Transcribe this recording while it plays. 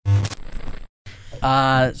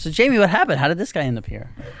So Jamie, what happened? How did this guy end up here?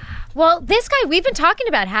 Well, this guy, we've been talking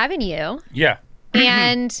about having you. Yeah.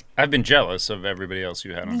 And I've been jealous of everybody else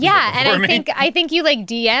you had on. yeah, the show and before me. I think you like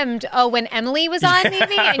DM'd when Emily was on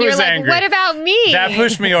maybe, I and you're was like, angry. what about me? That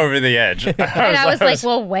pushed me over the edge. And I was like,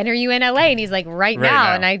 well, when are you in LA? And he's like, right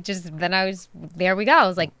now. And there we go. I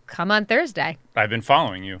was like, come on Thursday. I've been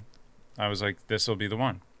following you. I was like, this will be the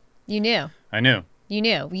one. You knew. I knew. You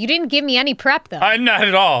knew. You didn't give me any prep though. Not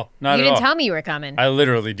at all. Not you at all. didn't tell me you were coming. I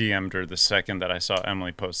literally DM'd her the second that I saw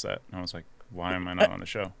Emily post that. And I was like, why am I not on the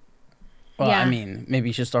show? Well, Yeah. I mean, maybe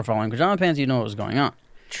you should start following Pajama Pants. You know what was going on.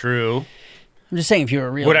 True. I'm just saying, if you were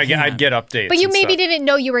a real Would I get? fan. I'd get updates. But you and maybe stuff. didn't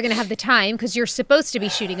know you were going to have the time because you're supposed to be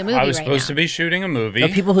shooting a movie I was right supposed now. to be shooting a movie. The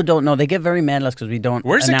people who don't know, they get very mad at us because we don't.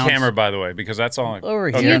 Where's announce... the camera, by the way? Because that's all. Over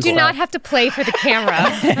here. You and do stuff. not have to play for the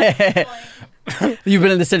camera. You've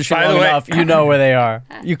been in this industry By the long way- enough. You know where they are.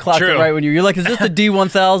 You clocked True. it right when you're like, is this the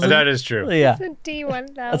D1000? That is true. Yeah. The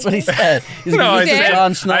D1000. That's what he said. He's No, like, I is this said,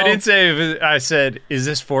 Jon Snow? I didn't say. I said, is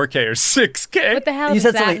this 4K or 6K? What the hell You does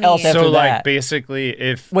said that something mean? else after So, like, that. basically,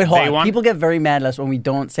 if Wait, hold they on. want... People get very mad at us when we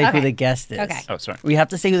don't say Okay. who the guest is. Okay. Oh, sorry. We have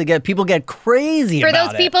to say who the guest. People get crazy For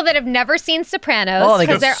about those it. people that have never seen Sopranos, Oh, they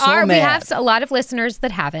because get there so are, we mad. have a lot of listeners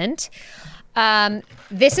that haven't.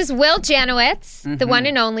 This is Will Janowitz, the one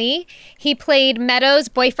and only. He played Meadows'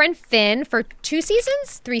 boyfriend Finn for 2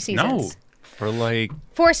 seasons? 3 No. seasons? For, like,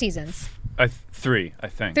 4 seasons. 3, I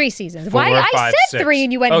think. 3 seasons. 4 Why? or I 5, said 6. 3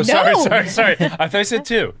 and you went, oh, no. sorry. I thought I said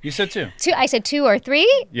 2. You said 2. 2. I said 2 or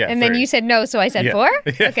 3? Yeah, And then 3. you said no, so I said Yeah. 4?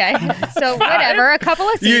 Okay. So whatever, a couple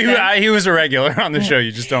of seasons. He was a regular on the show.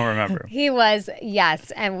 You just don't remember him. He was,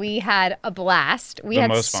 yes, and we had a blast. We The had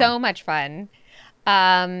most fun. so much fun.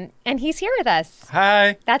 And he's here with us.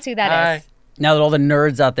 Hi. That's who that is. Now that all the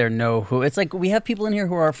nerds out there know who, it's like we have people in here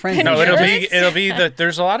who are our friends. No, Nerds? it'll be that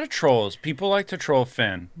there's a lot of trolls. People like to troll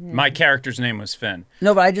Finn. My character's name was Finn.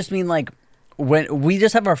 No, but I just mean like when we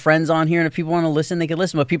just have our friends on here, and if people want to listen, they can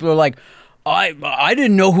listen. But people are like, I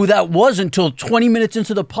didn't know who that was until 20 minutes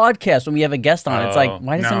into the podcast when we have a guest on. It's like,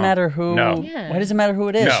 why does it no. matter who? No. Yeah. Why does it matter who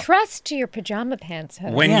it is? No. Trust your pajama pants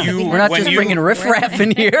host. When Yeah, you we're not when just you, bringing riffraff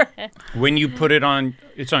in here. when you put it on,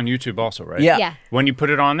 it's on YouTube also, right? Yeah. Yeah. When you put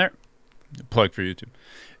it on there, plug for YouTube.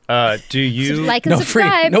 Do you Like and No free,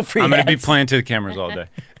 subscribe. no free. I'm going to be ads. playing to the cameras all day.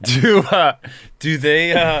 Do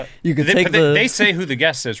they? You can they, take but the- they say who the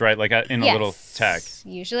guest is, right? Like in a Yes. little tag.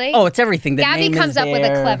 Usually. Oh, it's everything. The Gabby name comes is up with a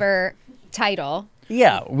there. clever title.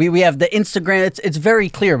 Yeah, we have the Instagram. It's very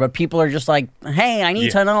clear, but people are just like, hey, I need Yeah.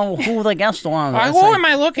 to know who the guest was. What It's like, am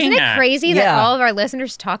I looking Isn't it at? crazy that Yeah. all of our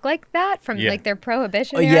listeners talk like that from Yeah. like their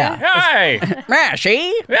prohibition Oh, era? yeah. Hey, "Ah,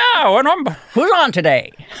 see? yeah, what number? Who's on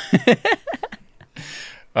today?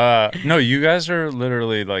 No, you guys are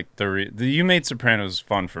literally like you made Sopranos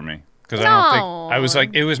fun for me because I don't think I was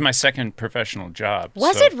like it was my second professional job.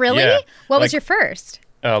 Was so, it really? Yeah. What was Like, your first?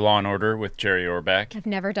 Law and Order with Jerry Orbach? I've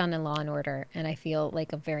never done a Law and Order, and I feel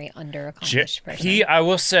like a very underaccomplished person. I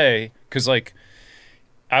will say, because like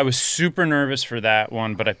I was super nervous for that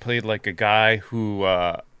one, but I played like a guy who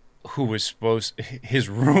was his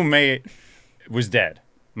roommate was dead.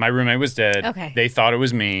 My roommate was dead. Okay. They thought it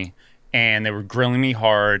was me, and they were grilling me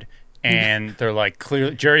hard. And they're like,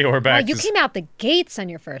 clearly, Jerry Orbach. Wow, you is- came out the gates on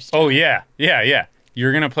your first. Oh yeah.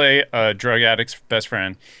 You're gonna play a drug addict's best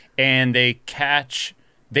friend, and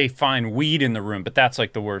they find weed in the room, but that's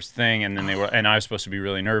like the worst thing. And then and I was supposed to be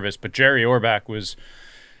really nervous, but Jerry Orbach was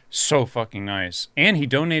so fucking nice, and he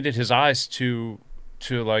donated his eyes to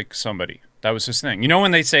like somebody. That was his thing. You know when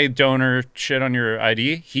they say donor shit on your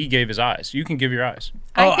ID, he gave his eyes. You can give your eyes.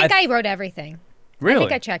 I think I wrote everything. Really? I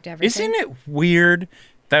think I checked everything. Isn't it weird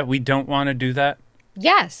that we don't want to do that?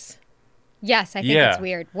 Yes. Yes, I think Yeah. it's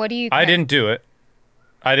weird. What do you I think? didn't do it.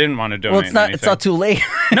 I didn't want to donate. Well, it's not anything. too late.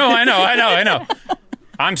 No, I know.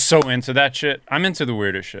 I'm so into that shit. I'm into the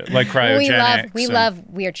weirdest shit, like cryogenics. We and- love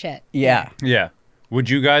weird shit. Yeah. Yeah. Would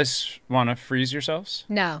you guys want to freeze yourselves?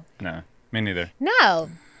 No. No, me neither. No.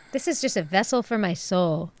 This is just a vessel for my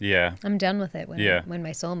soul. Yeah. I'm done with it Yeah. when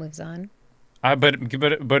my soul moves on. But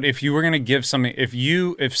if you were gonna give something, if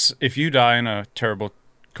you die in a terrible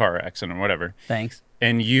car accident or whatever, Thanks.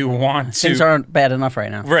 and you want to, Things aren't bad enough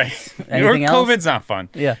right now. right, or Anything else? COVID's not fun.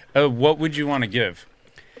 Yeah. What would you want to give?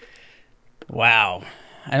 Wow.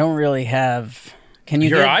 I don't really have. Can you?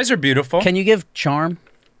 Your give, eyes are beautiful. Can you give charm?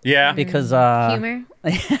 Yeah. Because Humor?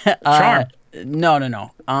 Charm.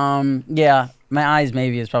 No. Yeah, my eyes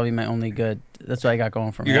maybe is probably my only good. That's what I got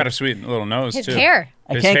going for me. You got a sweet little nose His too. hair.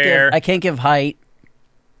 His hair. I can't give height.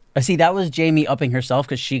 See, that was Jamie upping herself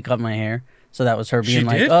because she cut my hair. So that was her being She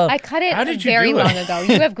like, did? "Oh, I cut it How did you very do it? long ago.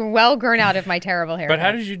 You have well grown out of my terrible hair. But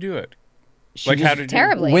how did you do it? Like, how just- did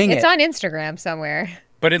Terribly. Wing It's it. on Instagram somewhere.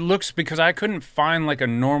 But it looks, because I couldn't find like a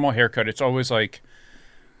normal haircut. It's always like,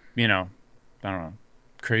 I don't know,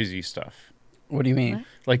 crazy stuff. What do you mean?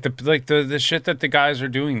 Like the shit that the guys are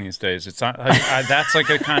doing these days. It's not like, that's like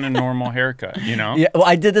a kind of normal haircut, Yeah, well,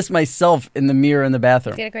 I did this myself in the mirror in the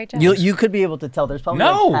bathroom. Did a great job. You could be able to tell. There's probably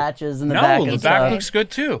No, like patches in the back. no, and the back stuff. looks good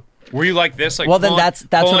too. Were you like this? Like, Well, then that's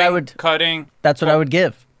what I pulling, would- cutting. That's what I would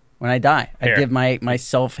give when I die. Hair. I'd give my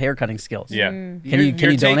self hair cutting skills. Yeah. Mm. Can you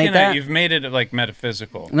donate taking that? You've made it like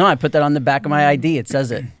metaphysical. No, I put that on the back of my ID. It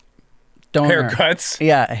says it. Donor. Haircuts.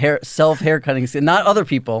 Yeah, self hair cutting skill, not other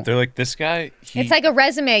people. They're like, this guy. It's like a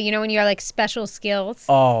resume, when you're like special skills.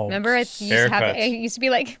 Oh, Remember, you Haircuts. it used to be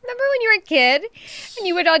like, remember when you were a kid and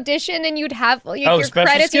you would audition and you'd have like, Oh, your special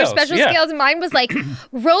credits, your skills, special yeah. skills. Mine was like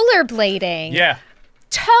rollerblading, yeah.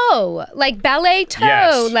 toe, like ballet toe,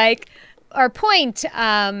 Yes. like, or point,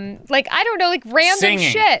 like, I don't know, like random Singing.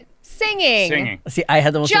 shit. Singing. see, I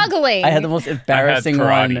had the most Juggling. I had the most embarrassing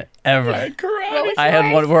karate. one ever. What was I had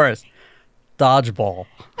yours? one worse. Dodgeball.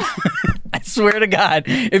 I swear to God,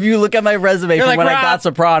 if you look at my resume You're from like, when I Rob, got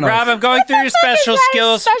Sopranos, Rob, I'm going through your special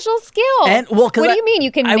skills. Special skill. And, well, 'cause what do I- you mean?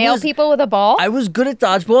 You can I nail was- people with a ball? I was good at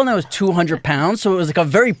dodgeball and I was 200 pounds, so it was like a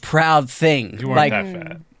very proud thing. You weren't like, that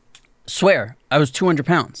fat. swear, I was 200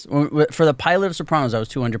 pounds. For the pilot of Sopranos, I was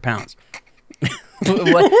 200 pounds.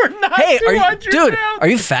 were not hey, 200 dude, pounds. are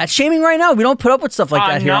you fat shaming right now? We don't put up with stuff like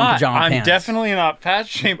that I'm here on not. Pajama I'm Pants. definitely not fat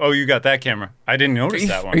shame. Oh, you got that camera. I didn't notice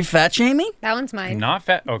that Are one. you fat shaming? that one's mine. Not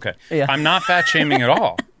fat. Okay. Yeah. I'm not fat shaming at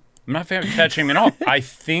all. I'm not fat shaming at all. I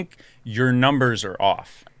think your numbers are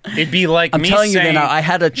off. It'd be like I'm me telling you saying. that now. I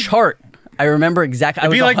had a chart. I remember exactly.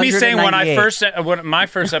 It'd be like me saying when my my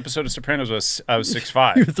first episode of Sopranos was I was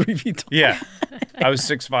 6'5". 3 feet tall. Yeah, I was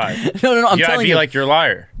 6'5". No, I'm yeah, I'd telling be you. like, you're a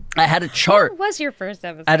liar. I had a chart. What was your first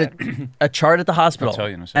episode? I had a chart at the hospital. I'll tell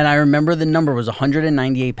you in a second. And I remember the number was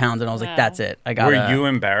 198 pounds, and I was like, Wow. "That's it. I got." Were you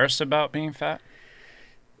embarrassed about being fat?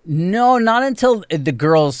 No, not until the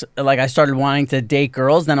girls. Like I started wanting to date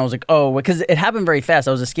girls. Then I was like, "Oh," because it happened very fast.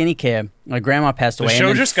 I was a skinny kid. My grandma passed The away. show and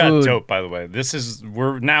then just food, got dope, by the way.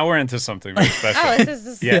 we're into something very special. Oh, this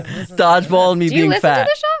is Yeah. this is- Dodgeball and me Do you being listen fat. to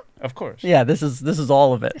the show? Of course. Yeah, this is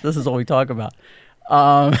all of it. This is all we talk about.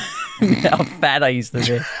 How fat I used to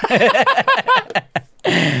be.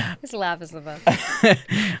 This laugh is the best.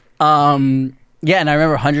 Yeah, and I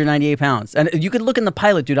remember 198 pounds. And you could look in the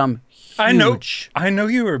pilot, dude. I'm huge. I know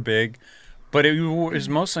you were big, but it was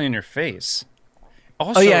mostly in your face.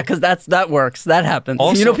 Also, Oh yeah, because that works. That happens.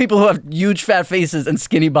 Also- you know people who have huge fat faces and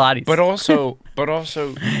skinny bodies. but also,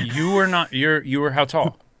 you were not. You were how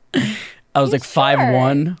tall? I was like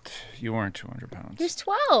 5'1". You weren't 200 pounds. He was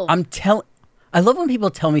 12. I love when people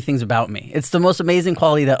tell me things about me. It's the most amazing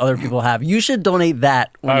quality that other people have. You should donate that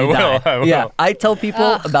when I you will, die. I will. Yeah, I tell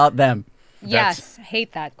people about them. yes,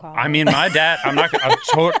 hate that call. I mean, my dad. I'm not.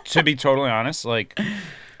 To be totally honest, like,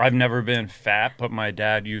 I've never been fat, but my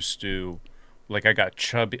dad used to. Like, I got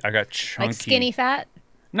chubby. I got chunky. like skinny fat.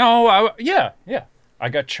 No, yeah. I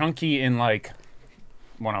got chunky in like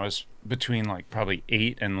when I was between like probably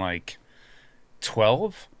 8 and like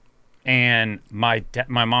 12, and my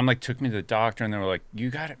mom like took me to the doctor, and they were like, "You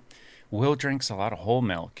got it. Will drinks a lot of whole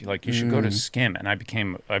milk. Like you should go to Skim." And I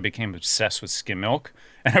became obsessed with Skim milk,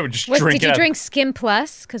 and I would just drink Did it. you out- drink Skim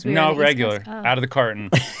Plus? Because we were No, on the East regular, Coast. Oh. out of the carton.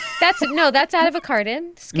 That's out of a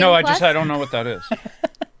carton. Skim No, Plus? I don't know what that is.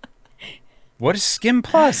 What is Skim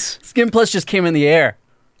Plus? Skin Plus just came in the air.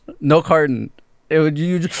 No carton. It would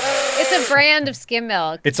you just It's a brand of skim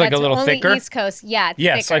milk. It's like a that's little only thicker? East Coast. Yeah, it's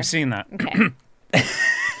Yes, thicker. I've seen that. Okay.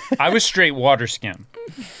 I was straight water skim.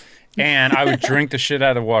 And I would drink the shit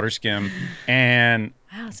out of water skim. And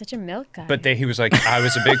Wow, such a milk guy. but he was like, I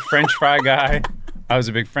was a big French fry guy.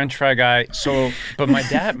 So, but my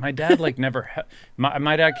dad like never.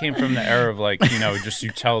 My dad came from the era of like, just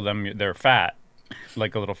you tell them they're fat,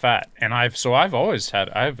 like a little fat. And I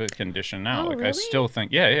have a condition now. Oh, like I really? still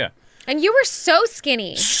think, yeah. And you were so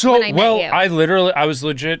skinny So when I met you. I was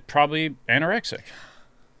legit probably anorexic.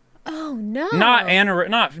 Oh no.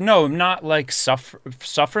 Not like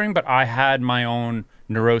suffering, but I had my own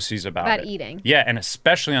neuroses about About it. eating. Yeah, and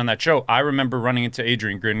especially on that show, I remember running into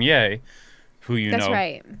Adrian Grenier, who you That's know.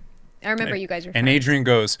 right. I remember you guys were And friends. Adrian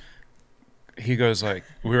goes like,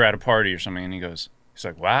 we were at a party or something, and he's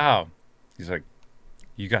like, wow. He's like,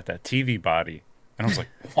 you got that TV body. And I was like,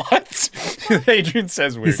 what? Adrian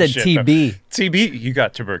says weird he said shit. TB. TB, you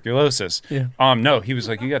got tuberculosis. Yeah. No, he was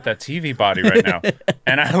like, you got that TV body right now.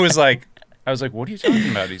 And I was like, what are you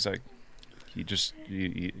talking about? He's like,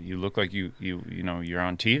 you look like you're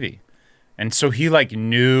on TV. And so he like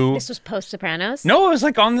knew. This was post Sopranos. No, it was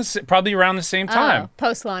like probably around the same time.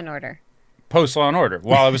 Post Law and Order. post Law and Order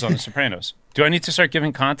while I was on The Sopranos. Do I need to start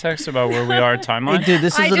giving context about where we are timeline? Hey, dude,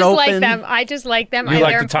 this is I an just open. like them. I just like them. You like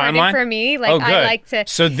They're the important timeline? for me. Like Oh, good. I like to.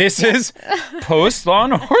 So this is post Law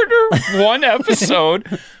and Order, one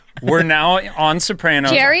episode. We're now on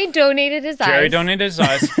Sopranos. Jerry donated his Jerry eyes. donated his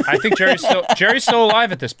eyes. I think Jerry's still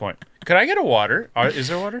alive at this point. Could I get a water? Is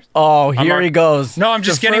there water? Oh, here I'm he goes. No, I'm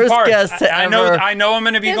just The getting first parched. guest to I know. ever- I know. I'm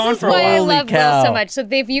going to be This going is for a why I while. Holy love Will cow. so much. So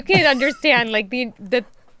if you can understand, like the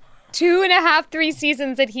 2.5, 3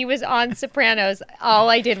 seasons that he was on Sopranos, all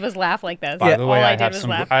I did was laugh like this. By the way, all I I did have was some.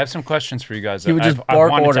 laugh. I have some questions for you guys. He would just I've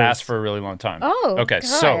bark wanted orders. to ask for a really long time. Oh, okay.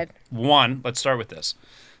 So God. one, let's start with this.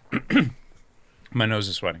 My nose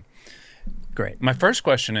is sweating. Great. My first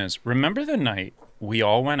question is: remember the night we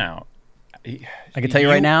all went out? I can tell you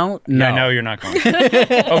right now. No. Yeah, no, you're not going.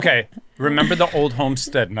 Okay. Remember the old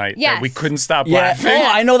Homestead night that we Yes. couldn't stop Yeah. laughing? Oh,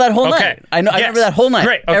 I know that whole Okay. night. I know. I Yes. remember that whole night.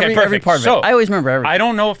 Great. Okay, Every perfect. part of So, it. I always remember everything. I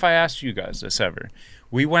don't know if I asked you guys this ever.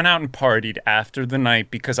 We went out and partied after the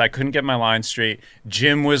night because I couldn't get my line straight.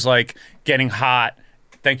 Jim was like getting hot.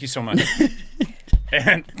 Thank you so much.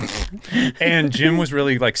 and Jim was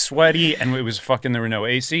really like sweaty, and it was fucking. There were no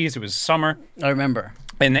ACs. It was summer, I remember.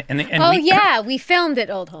 and Oh we, yeah, we filmed at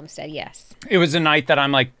Old Homestead. Yes, it was a night that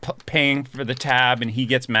I'm like paying for the tab, and he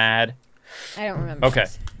gets mad. I don't remember. Okay,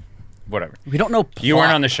 this. whatever. We don't know. You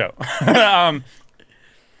weren't on the show. I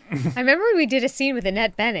remember we did a scene with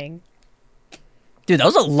Annette Bening. Dude, that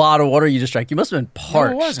was a lot of water you just drank. You must have been No,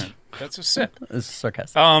 parched. it wasn't. That's a sip. It's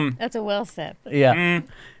sarcastic. That's a Will sip. Yeah.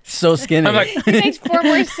 So skinny. I'm like, He takes 4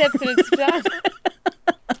 more sips and it's done.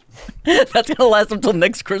 That's gonna last until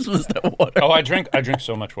next Christmas. That water. oh, I drink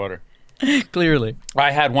so much water. Clearly.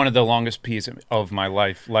 I had one of the longest pees of my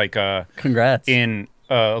life. Like Congrats. in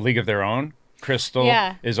A League of Their Own, Crystal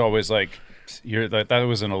Yeah. is always like, that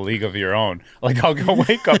was in a league of your own. Like I'll go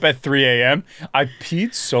wake up at 3 a.m. I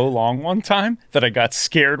peed so long one time that I got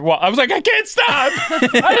scared. I was like, I can't stop.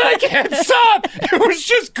 I can't stop. It was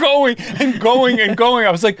just going and going and going.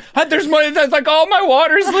 I was like, there's like all my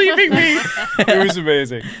water's leaving me. It was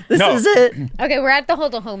amazing. this is it. Okay, we're at the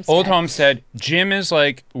Old Homestead. Old Homestead. Jim is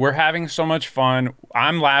like, we're having so much fun.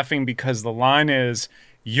 I'm laughing because the line is,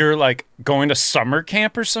 you're like going to summer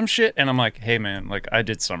camp or some shit. And I'm like, hey man, like I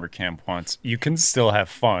did summer camp once. You can still have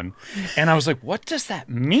fun. And I was like, what does that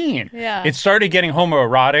mean? Yeah. It started getting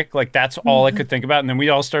homoerotic. Like that's all I could think about. And then we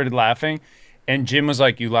all started laughing. And Jim was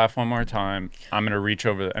like, you laugh one more time. I'm going to reach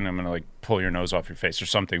over and I'm going to like pull your nose off your face or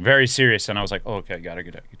something very serious. And I was like, oh, okay, got to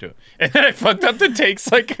do it. And then I fucked up the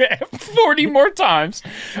takes like 40 more times.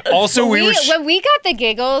 Also, we were... when we got the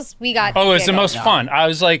giggles, we got Oh, it was the giggles. most fun. I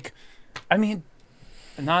was like, I mean,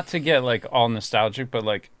 not to get like all nostalgic, but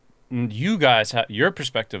like you guys, your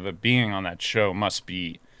perspective of being on that show must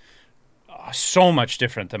be so much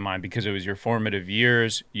different than mine because it was your formative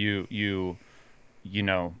years. You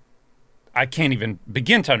know, I can't even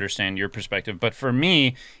begin to understand your perspective, but for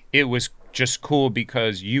me, it was just cool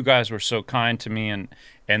because you guys were so kind to me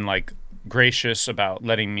and like gracious about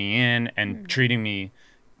letting me in and treating me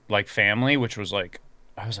like family, which was like,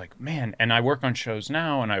 I was like, man, and I work on shows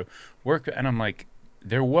now and I'm like,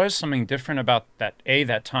 there was something different about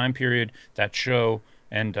that time period, that show,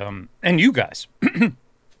 and you guys. It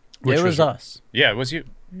was us. Yeah, it was you.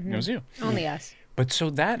 It was you. Only us. But so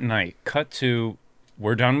that night, cut to,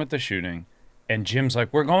 we're done with the shooting, and Jim's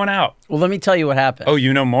like, we're going out. Well, let me tell you what happened. Oh,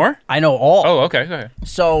 you know more? I know all. Oh, okay, go ahead.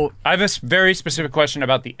 So, I have a very specific question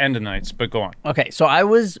about the end of nights, but go on. okay. So I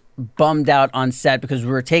was bummed out on set because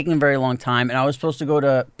we were taking a very long time, and I was supposed to go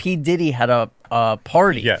to P. Diddy had a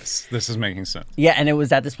party. Yes, this is making sense. Yeah, and it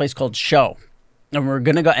was at this place called Show. And we are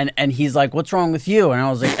going to go, and he's like, what's wrong with you? And I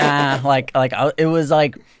was like, it was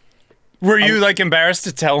like Were you like embarrassed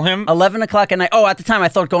to tell him? 11 o'clock at night. Oh, at the time I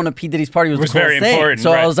thought going to P. Diddy's party was Was the coolest very thing. important,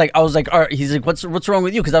 So right. I was like, all right. He's like, what's wrong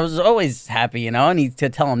with you? Because I was always happy, and he to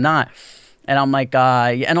tell him not. And I'm like,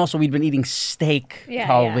 and also we'd been eating steak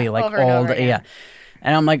probably like over and all over day. again. Yeah.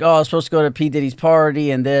 And I'm like, I was supposed to go to P. Diddy's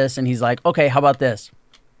party and this, and he's like, okay, how about this?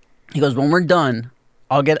 He goes, when we're done,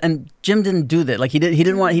 I'll get. And Jim didn't do that. Like he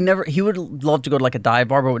would love to go to like a dive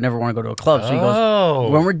bar, but would never want to go to a club. So he Oh.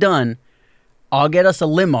 goes, when we're done, I'll get us a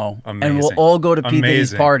limo and we'll Amazing. all go to P.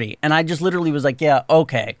 Diddy's Amazing. party. And I just literally was like, yeah,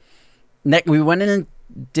 okay. We went in and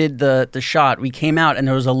did the shot. We came out and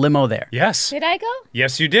there was a limo there. Yes. Did I go?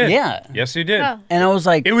 Yes, you did. Yeah. Yes, you did. Oh. And I was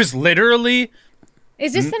like, It was literally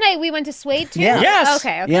Is this the night we went to Suede too? Yeah. Yes.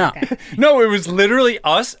 Okay. Yeah. Okay. no, it was literally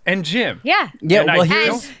us and Jim. Yeah. yeah, And I well,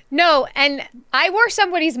 feel- here's And I wore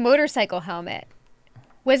somebody's motorcycle helmet.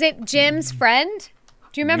 Was it Jim's friend?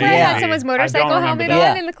 Do you remember I Yeah. had someone's I don't motorcycle remember helmet that.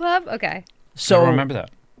 on Yeah. in the club? Okay. I so don't remember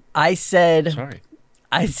that. I said Sorry.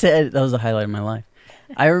 that was the highlight of my life.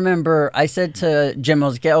 I remember I said to Jim, I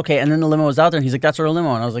was like, yeah, okay. And then the limo was out there, and he's like, that's our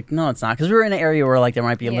limo. And I was like, no, it's not. Because we were in an area where, like, there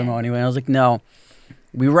might be a limo anyway. And I was like, no.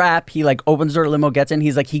 We wrap. He, like, opens the door, limo gets in.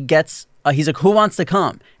 He's like, he's like, who wants to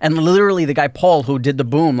come? And literally the guy, Paul, who did the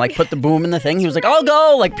boom, like, put the boom in the thing. He was like, I'll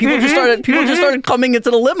go. Like, people just started coming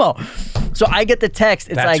into the limo. So I get the text.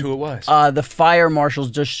 It's That's like, who it was. The fire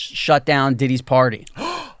marshals just shut down Diddy's party.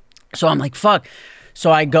 So I'm like, fuck.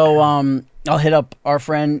 So I go, I'll hit up our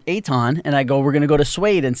friend Eitan, and I go, we're going to go to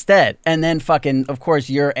Suede instead. And then fucking, of course,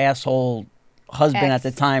 your asshole husband at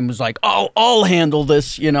the time was like, oh, I'll handle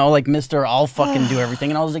this, you know, like, Mr. I'll fucking do everything.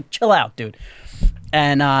 And I was like, chill out, dude.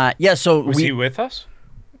 And yeah, so Was he with us?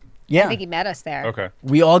 Yeah. I think he met us there. Okay.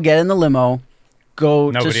 We all get in the limo,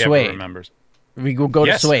 go Nobody to ever Suede. remembers. We go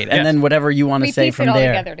Yes, to Suede. yes. And then whatever you want to We say pieced from it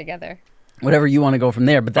all there. together. Whatever you want to go from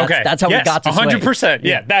there. But that's how we got to Suede. 100%.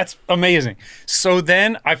 Yeah, that's amazing. So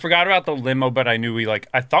then I forgot about the limo, but I knew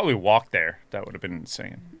I thought we walked there. That would have been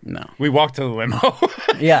insane. No. We walked to the limo.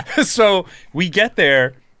 Yeah. So we get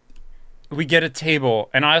there, we get a table,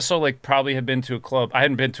 and I also like probably had been to a club. I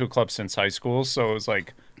hadn't been to a club since high school, so it was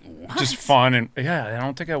like just fun. And yeah, I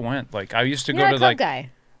don't think I went. Like I used to You're go not to a club like guy.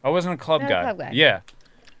 I wasn't a club Not a guy. club guy. Yeah.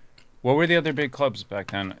 What were the other big clubs back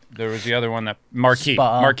then? There was the other one that Marquee.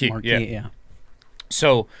 Spa, Marquee. Yeah.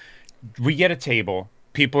 So we get a table.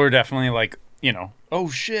 People are definitely like, you know, oh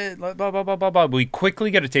shit, blah, blah, blah, blah, blah. We quickly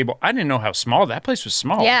get a table. I didn't know how small. That place was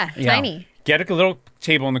small. Yeah, Yeah. tiny. Get a little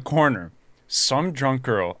table in the corner. Some drunk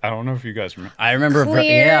girl, I don't know if you guys remember. I remember.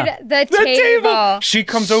 Cleared Yeah. the The table. She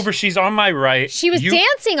comes over. She's on my right. She was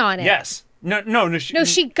dancing on it. Yes. No. No,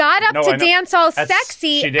 she got up No, to I know. dance all That's-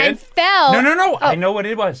 sexy she did? and fell. No. Oh. I know what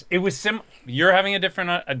it was. It was You're having a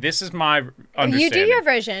different. This is my understanding. You do your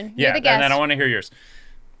version. Yeah, You're the guest. and then I want to hear yours.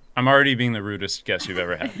 I'm already being the rudest guest you've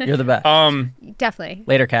ever had. You're the best. Definitely.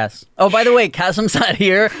 Later, Cass. Oh, by the way, Kasim's not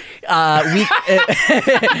here. They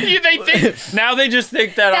think now they just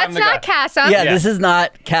think that I'm That's the not guy. Casa. Yeah, Yeah. this is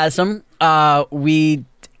not Kasim. We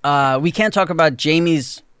can't talk about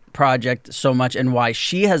Jamie's project so much and why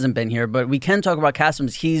she hasn't been here, but we can talk about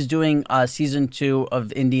Kasim's. He's doing season 2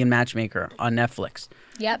 of Indian Matchmaker on Netflix.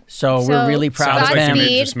 Yep. So we're really proud Sounds of like him. you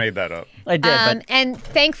Godspeed. just made that up. I did, but And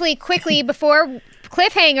thankfully, quickly, before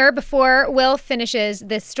Will finishes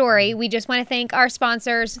this story, we just want to thank our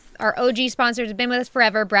sponsors. Our OG sponsors have been with us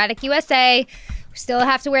forever. Braddock USA. We still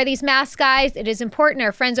have to wear these masks, guys. It is important.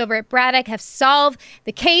 Our friends over at Braddock have solved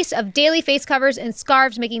the case of daily face covers and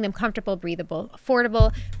scarves, making them comfortable, breathable,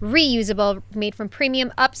 affordable, reusable, made from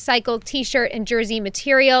premium upcycled t-shirt and jersey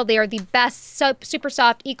material. They are the best super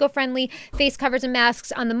soft, eco-friendly face covers and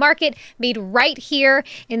masks on the market, made right here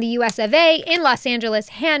in the US of A, in Los Angeles,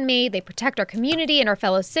 handmade. They protect our community and our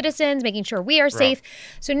fellow citizens, making sure we are safe.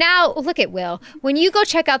 So now, look at Will. When you go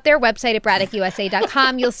check out their website at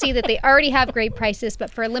BraddockUSA.com, you'll see that they already have great prices, but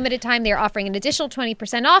for a limited time, they are offering an additional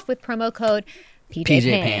 20% off with promo code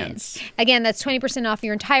PJ Pants. Again, that's 20% off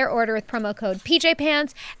your entire order with promo code PJ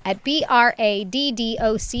Pants at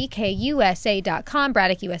BraddockUSA.com,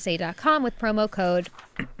 BraddockUSA.com with promo code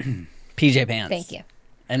PJ Pants. Thank you.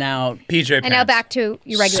 And now, PJ Pants. And now back to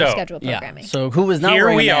your regular So, scheduled programming. yeah. So who was not Here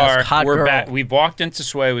wearing we a mask? are. Hot We're girl. back. We've walked into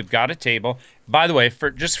Sway. We've got a table. By the way,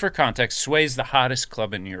 for context, Sway's the hottest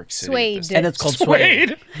club in New York City. Suede. And it's called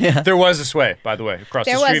Suede. Suede. There was a Sway, by the way, across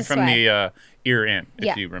There the was street a from Sway. the Ear Inn, if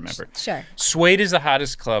Yeah. you remember. Sure. Suede is the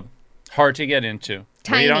hottest club. Hard to get into.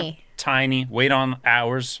 Tiny. Wait on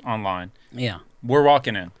hours online. Yeah. We're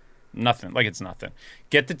walking in. Nothing. Like it's nothing.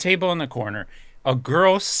 Get the table in the corner. A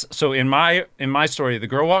girl. So in my story, the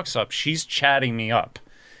girl walks up. She's chatting me up,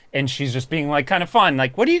 and she's just being like kind of fun.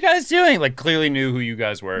 Like, what are you guys doing? Like, clearly knew who you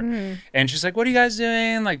guys were. And she's like, what are you guys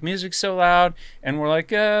doing? Like, music's so loud. And we're like,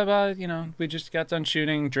 well, we just got done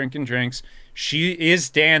shooting, drinking drinks. She is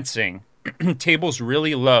dancing. Table's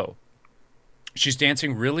really low. She's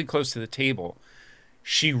dancing really close to the table.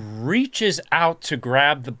 She reaches out to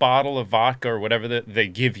grab the bottle of vodka or whatever they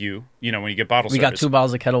give you, when you get bottle We service. got 2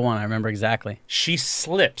 bottles of Kettle One. I remember exactly. She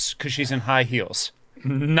slips because she's in high heels,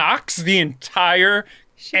 knocks the entire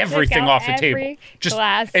everything out off the every table.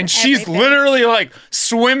 glass, And she's everything. literally like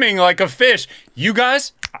swimming like a fish. You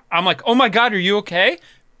guys, I'm like, oh my God, are you okay?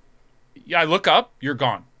 I look up, you're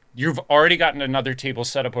gone. You've already gotten another table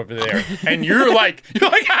set up over there. And you're like,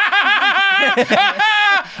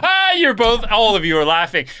 you're both, all of you are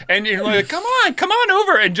laughing. And you're like, come on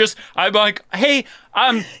over. And I'm like, hey,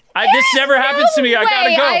 this never happens to me. I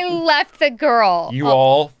gotta go. I left the girl. You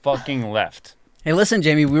all fucking left. Hey, listen,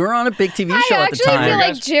 Jamie, we were on a big TV I show at the actually time. feel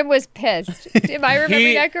like Jim was pissed. Am I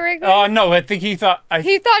remembering that correctly? Oh no, I think he thought.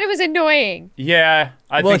 He thought it was annoying. Yeah,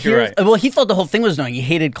 I think you're right. Well, he thought the whole thing was annoying. He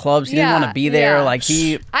hated clubs. He didn't want to be there. yeah. Like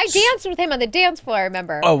I danced with him on the dance floor, I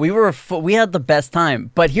remember. Oh, we had the best time.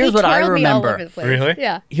 But here's He what I twirled me all remember. over the place. Really?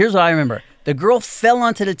 Yeah. Here's what I remember. The girl fell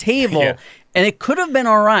onto the table, Yeah. and it could have been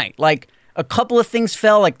all right. Like a couple of things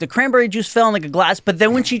fell, like the cranberry juice fell in like a glass. But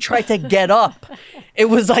then when she tried to get up, it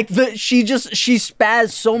was like she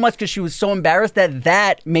spazzed so much because she was so embarrassed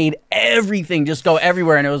that made everything just go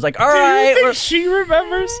everywhere. And it was like, all Do you right, think she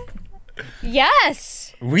remembers?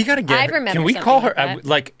 Yes. We gotta get. I her. remember Can we something call her? like that.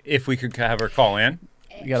 Like, if we could have her call in.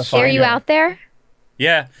 we gotta Are find you her. out there?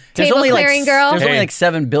 Yeah. There's Table only clearing like, girl? There's only Hey. like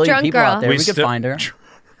 7 billion Drunk people girl. out there. We We could still- find her.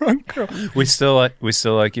 We still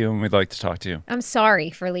like you, and we'd like to talk to you. I'm sorry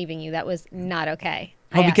for leaving you. That was not okay.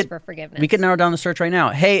 Oh, I asked for forgiveness. We could narrow down the search right now.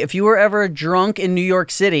 Hey, if you were ever drunk in New York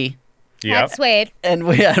City Yeah. At Suede. and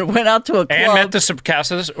we went out to a club, And met the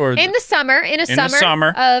Subcasas, or In the summer,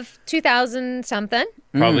 summer. of 2000 something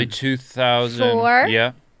probably 2000. Four.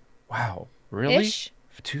 Yeah. Wow. Really? ish.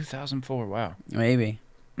 2004. Wow. maybe.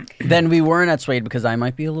 Then we weren't at Suede because I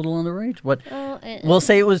might be a little underage. But Oh, we'll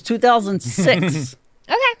say it was 2006,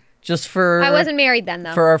 okay. just for I wasn't married then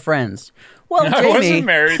though. for our friends. Well, I Jamie, wasn't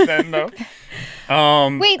married then, though.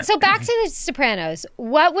 Wait, so back to the Sopranos.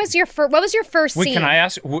 What was your first Wait, scene? can I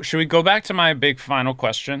ask? Should we go back to my big final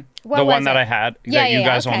question? What the was one that it? I had Yeah, that you yeah,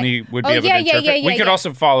 guys okay. only would Oh, be able yeah, to yeah, interpret. yeah, we yeah, could yeah.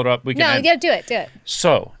 also follow it up. We can No, end. yeah, do it.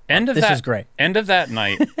 So end of This that is great. End of that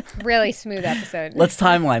night. Really smooth episode. Let's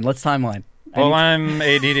timeline. Well, I'm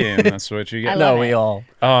ADD, and that's what you I get. love No, it. we all.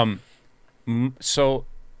 So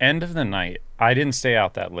end of the night, I didn't stay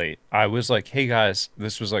out that late. I was like, hey guys,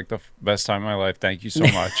 this was like the best time of my life. Thank you so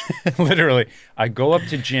much. Literally, I go up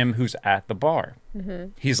to Jim, who's at the bar.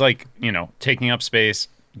 He's like, taking up space,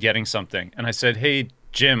 getting something. And I said, hey,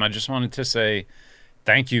 Jim, I just wanted to say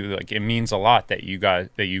thank you. Like, it means a lot that you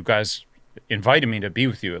guys invited me to be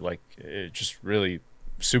with you. Like, it's just really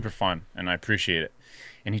super fun, and I appreciate it.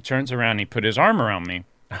 And he turns around and he put his arm around me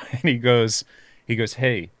and he goes,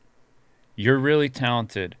 hey, you're really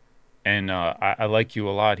talented and I like you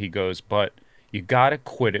a lot. He goes, but you got to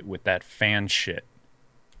quit it with that fan shit.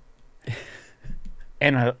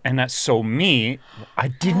 And that's so me, I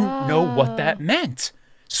didn't know what that meant.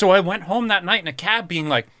 So I went home that night in a cab being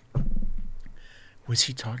like, was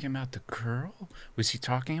he talking about the girl? Was he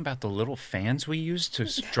talking about the little fans we use to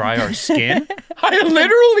dry our skin? I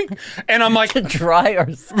literally, and I'm like, To dry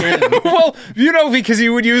our skin. well, because he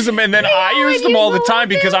would use them, and then I use them all the time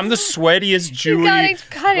because I'm the sweatiest You Jewy. gotta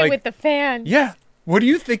cut it like- with the fan. Yeah. What do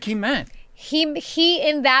you think he meant? He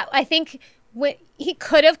in that, I think what he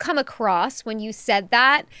could have come across when you said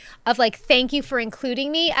that of like, thank you for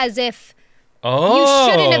including me, as if Oh,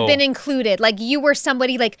 you shouldn't have been included. Like you were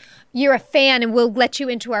somebody, like you're a fan and we'll let you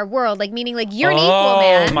into our world. Like meaning like you're an equal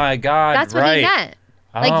man. Oh my God! That's what right. he meant.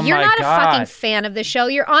 Like Oh you're my not a fucking God. fan of the show.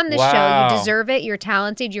 You're on the show. Wow. You deserve it. You're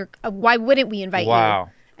talented. You're. Why wouldn't we invite Wow.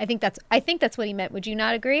 you? I think that's what he meant. Would you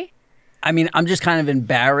not agree? I mean, I'm just kind of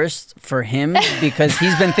embarrassed for him because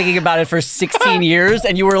he's been thinking about it for 16 years,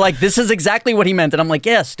 and you were like, "This is exactly what he meant," and I'm like,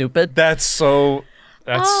 "Yeah, stupid." That's so.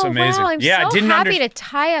 That's oh amazing. wow! I'm yeah, so I didn't happy to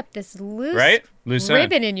tie up this loose Right? Loose end.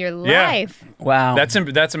 ribbon in your Yeah. life. Wow. That's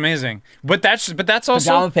amazing. But that's also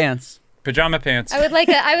pajama pants. pajama pants. I would like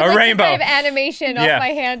A some rainbow. kind of animation Yeah. off my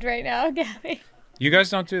hand right now, Gabby. You guys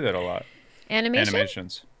don't do that a lot. Animation?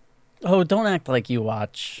 Animations. Oh, don't act like you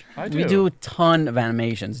watch. I We do. do a ton of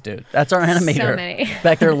animations, dude. That's our animator. many.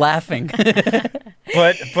 Back there laughing.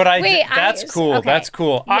 But Wait, that's cool. okay. That's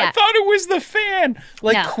cool. I Yeah. thought it was the fan.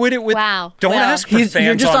 Like No. quit it with. Wow. Don't Well, ask for you're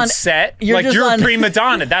fans just on on- set. you're Like just you're on- a prima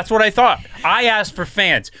donna. That's what I thought. I asked for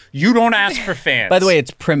fans. You don't ask for fans. By the way,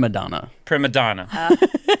 it's prima donna. prima donna.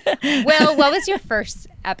 Will, what was your first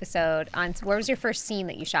episode on? Where was your first scene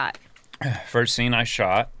that you shot? First scene I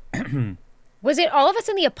shot. Was it all of us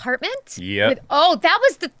in the apartment? Yep. Oh, that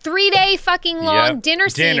was the 3-day fucking long Yep. dinner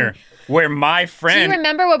scene. Dinner. Where my Do you friend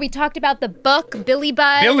remember what we talked about the book, Billy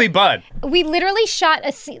Budd? Billy Budd, We literally shot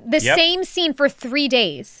the Yep. same scene for 3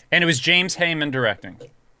 days. and it was James Heyman directing.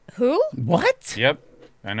 Who? What? Yep.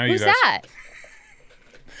 I know Who's you guys. that?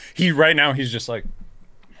 Right now he's just like,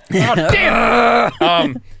 oh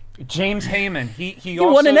damn. James Heyman. He You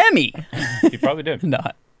also won an Emmy. He probably did.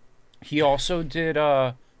 Not. He also did.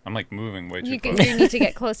 I'm like moving way too You close. need to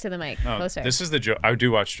get close to the mic. Oh, Closer. this is the Joe. I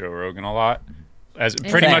do watch Joe Rogan a lot, as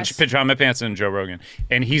pretty fact. much pajama pants and Joe Rogan,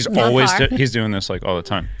 and he's Not always far. he's doing this like all the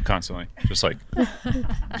time, constantly, just like.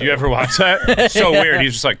 Do you ever watch that? So weird.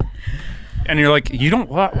 He's just like, and you're like, you don't.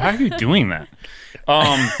 Why are you doing that?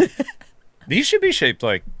 These should be shaped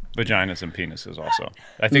like vaginas and penises also.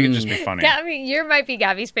 I think it'd just be funny. Gabby, you might be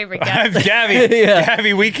Gabby's favorite guest. Gabby, Yeah.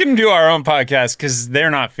 Gabby, we can do our own podcast because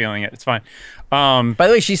they're not feeling it. It's fine. By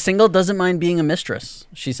the way, she's single, doesn't mind being a mistress,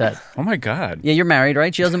 she said. Oh my God. Yeah, you're married,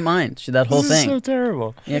 right? She doesn't mind. That whole This is thing. so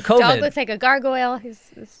terrible. Yeah, Dog COVID. looks like a gargoyle. He's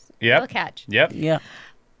Yep. a catch. Yep. Yeah.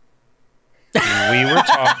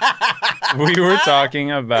 We were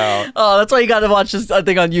talking about Oh, that's why you got to watch this, I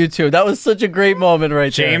think, on YouTube. That was such a great moment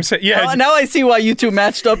right James. there. Yeah, Now I see why you two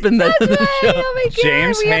matched up in the, in the show. Oh my God,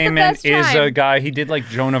 James we had the Heyman best is time. a guy. He did like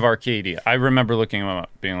Joan of Arcadia. I remember looking him up,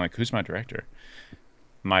 being like, "Who's my director?"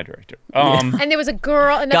 My director. And there was a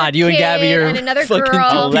girl, another God, you and kid, Gabby are and another fucking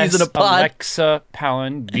girl. two peas in a pod. Alexa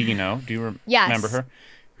Palladino. Do you Yes. remember her?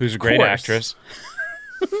 Who's a great course. actress.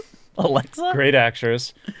 Alexa? Great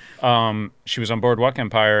actress. She was on Boardwalk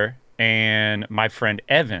Empire, and my friend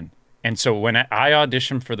Evan. And so when I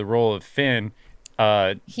auditioned for the role of Finn,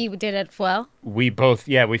 He did it well. we both,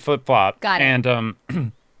 we flip flop. Got it.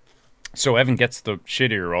 And so Evan gets the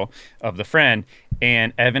shittier role of the friend,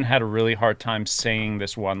 and Evan had a really hard time saying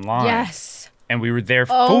this one line. Yes. And we were there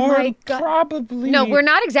Oh for my God. probably No, we're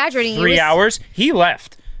not exaggerating. It 3 was- hours. He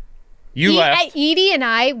left. You left. Edie and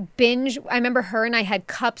I binge. I remember her and I had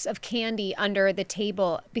cups of candy under the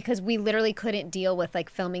table because we literally couldn't deal with like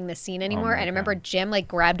filming the scene anymore. my And I remember Jim like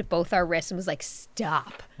grabbed both our wrists and was like,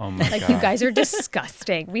 "Stop! Oh my Like God. you guys are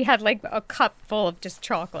disgusting." We had like a cup full of just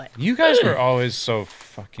chocolate. You guys were always so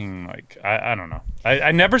fucking like I don't know.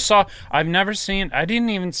 I've never seen. I didn't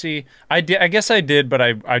even see. I guess I did, but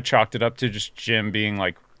I chalked it up to just Jim being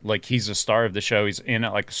like he's a star of the show. He's in it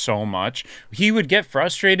like so much. He would get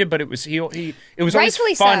frustrated, but it was it was always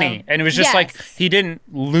Rightfully funny, so. and it was just like Yes. he didn't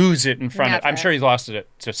lose it in front of. I'm Never. sure he lost it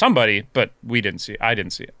to somebody, but we didn't see it. I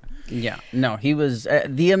didn't see it. Yeah. No, he was.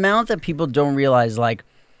 The amount that people don't realize, like,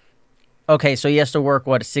 okay, so he has to work,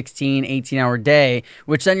 what, a 16, 18-hour day,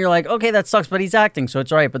 which then you're like, okay, that sucks, but he's acting, so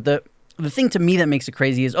it's all right. But the thing to me that makes it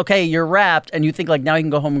crazy is, okay, you're wrapped, and you think, like, now you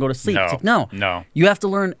can go home and go to sleep. It's like, no. You have to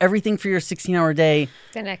learn everything for your 16-hour day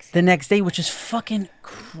The next. the next day, which is fucking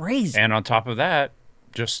crazy. And on top of that,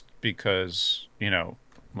 just because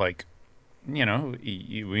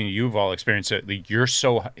you've all experienced it, like, you're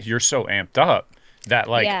so amped up that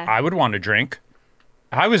like Yeah. I would want to drink.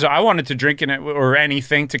 I wanted to drink in it or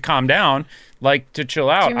anything to calm down, like to chill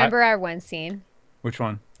out. Do you remember our one scene Which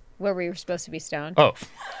one? where we were supposed to be stoned? Oh,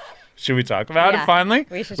 should we talk about Yeah, it finally?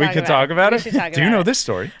 we should We talk could about talk it. about We it. should talk Do you about know it. this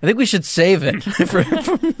story? I think we should save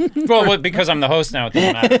it. Well, because I'm the host now, it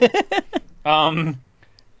doesn't matter.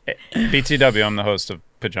 BTW, I'm the host of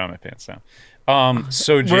Pajama Pants now.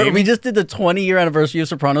 So Jamie, We just did the 20-year anniversary of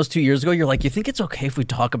Sopranos 2 years ago. You're like, you think it's okay if we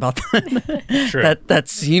talk about that True. that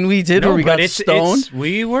scene we did No, where we but got stoned?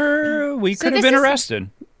 we could have this been is- arrested.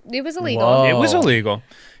 It was illegal. Whoa. It was illegal.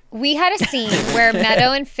 We had a scene where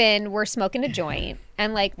Meadow and Finn were smoking a joint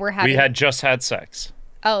and like we're having. We had just had sex.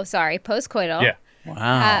 Oh, sorry, postcoital. Yeah.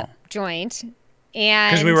 Wow. Joint,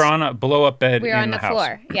 and Because we were on a blow up bed we were in on the the house.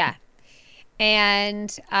 floor. Yeah,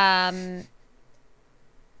 and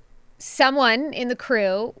someone in the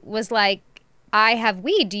crew was like, "I have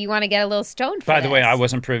weed. Do you want to get a little stoned?" By the way, this?" I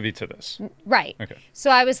wasn't privy to this. Right. Okay. So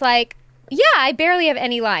I was like, yeah, I barely have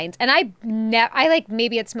any lines. And I like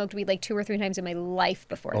maybe had smoked weed like 2 or 3 times in my life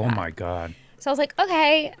before Oh that. my God. So I was like,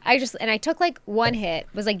 okay. I took like one hit,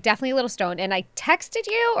 was like definitely a little stoned. And I texted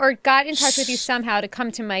you or got in touch with you somehow to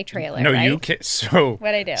come to my trailer. No, right? you can't. So.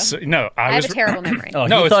 What'd I do? So, no, I was. have a terrible memory. Oh,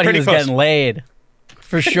 No, he it's thought he pretty was close. getting laid.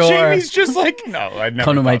 For sure. Jamie's just like, no, I never.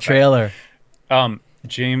 Come to my thought that. trailer.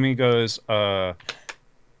 Jamie goes,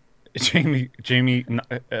 Jamie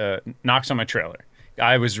knocks on my trailer.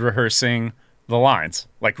 I was rehearsing the lines,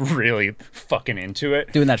 like really fucking into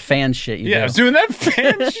it. Doing that fan shit you Yeah, I do. was doing that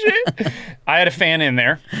fan shit. I had a fan in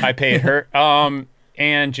there. I paid her.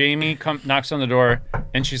 And Jamie knocks on the door,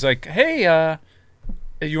 and she's like, "Hey,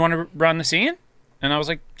 you want to run the scene?" And I was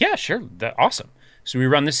like, "Yeah, sure. That awesome." So we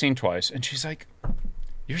run the scene twice, and she's like,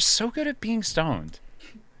 "You're so good at being stoned."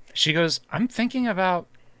 She goes, "I'm thinking about,"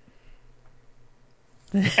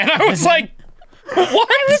 and I was like, "What?"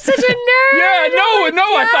 I was such a nerd. Yeah, no,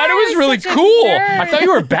 I thought it was really such a cool. nerd. I thought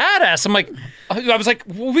you were badass. I'm like, I was like,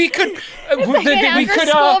 well, we could, we could,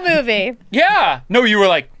 school movie. yeah. No, you were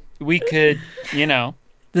like, we could,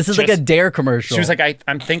 This is like a Just- Dare commercial. She was like,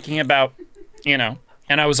 I'm thinking about, and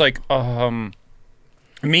I was like,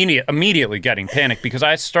 immediately getting panicked because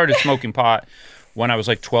I started smoking pot when I was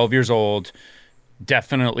like 12 years old.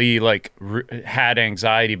 Definitely had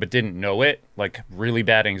anxiety, but didn't know it. Like really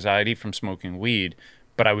bad anxiety from smoking weed.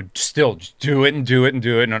 but I would still just do it and do it and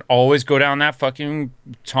do it, and I'd always go down that fucking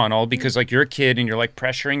tunnel because like you're a kid and you're like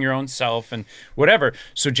pressuring your own self and whatever.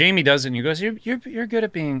 So Jamie does it and he goes, "You're good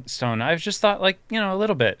at being stoned." I've just thought like a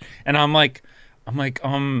little bit, and I'm like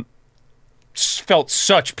felt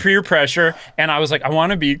such peer pressure, and I was like, I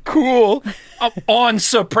want to be cool on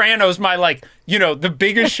Sopranos, my like the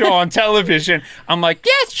biggest show on television. I'm like,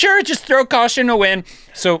 yeah, sure, just throw caution to win.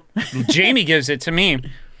 So Jamie gives it to me.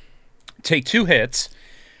 Take 2 hits.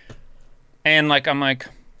 And like I'm like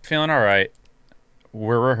feeling all right.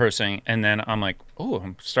 We're rehearsing, and then I'm like, oh,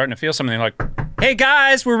 I'm starting to feel something. Like, hey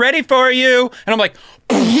guys, we're ready for you. And I'm like,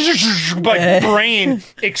 my brain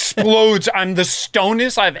explodes. I'm the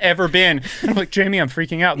stonest I've ever been. And I'm like, Jamie, I'm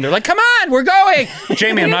freaking out. And they're like, come on, we're going.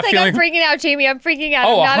 Jamie, I'm not feeling. I'm freaking out, Jamie. I'm freaking out.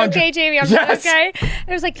 Oh, I'm not 100 okay, Jamie. I'm not okay. And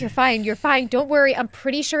I was like, you're fine. You're fine. Don't worry. I'm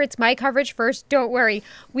pretty sure it's my coverage first. Don't worry.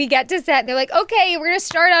 We get to set. And they're like, okay, we're gonna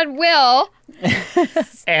start on Will.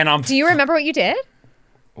 And Do you remember what you did?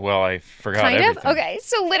 Well, I forgot Kind everything. of? Okay.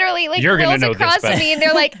 So literally, like, You're gonna Will's know across this better. me, and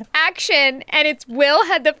they're like, action. And it's Will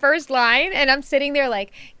had the first line, and I'm sitting there,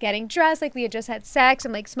 like, getting dressed, like we had just had sex.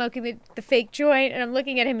 I'm, like, smoking the fake joint, and I'm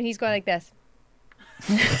looking at him, and he's going like this.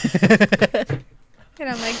 And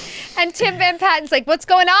I'm like, and Tim Van Patten's like, what's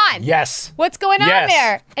going on? Yes. What's going on Yes.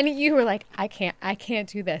 there? And you were like, I can't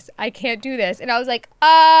do this. I can't do this. And I was like,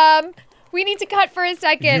 we need to cut for a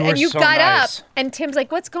second. You were And you so got nice. up. And Tim's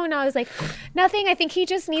like, what's going on? I was like, nothing. I think he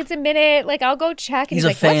just needs a minute. Like, I'll go check. And He's he's a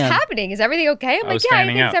like, fan. what's happening? Is everything okay? I'm I like, was yeah, I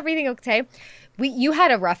fanning think out. everything okay. You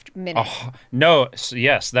had a rough minute. Oh, no,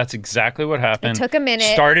 yes, that's exactly what happened. It took a minute.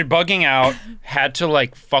 Started bugging out, had to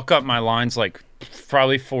like fuck up my lines like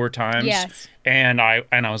probably 4 times. Yes. And I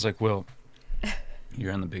was like, Will,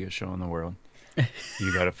 you're on the biggest show in the world.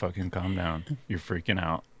 You gotta fucking calm down. You're freaking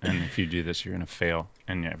out. And if you do this, you're gonna fail.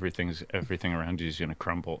 And everything around you is gonna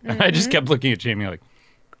crumble. And I just kept looking at Jamie like,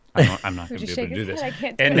 I'm not gonna be just able to shake do his this. head. I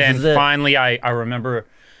can't do And it. then This is it. finally I remember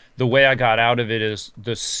the way I got out of it is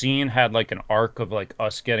the scene had like an arc of like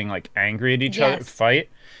us getting like angry at each other, Yes. fight.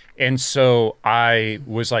 And so I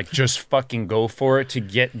was like, just fucking go for it to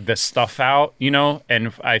get the stuff out,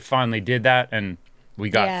 and I finally did that and we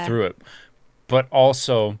got Yeah. through it. But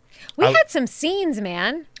also, We I- had some scenes,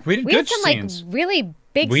 man. We did had good some scenes. like really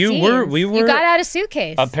big We scenes. were- You got out a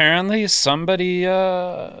suitcase. apparently somebody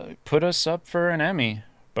put us up for an Emmy,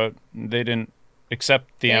 but they didn't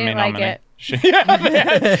accept the They Emmy didn't like nomination.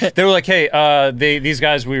 Yeah, they were like, "Hey, these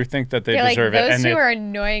guys, we think that they They're like, deserve those it." And two are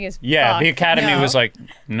annoying as yeah, fuck. the Academy No. was like,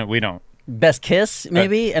 "No, we don't." Best Kiss,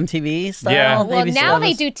 maybe MTV style. Yeah. Well, maybe now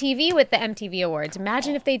they Celebrity. do TV with the MTV Awards.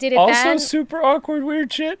 Imagine if they did it Also, then. super awkward,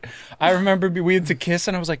 weird shit. I remember we had to kiss,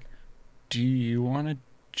 and I was like, "Do you want to?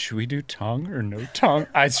 Should we do tongue or no tongue?"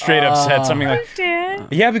 I straight up said something like, Dan.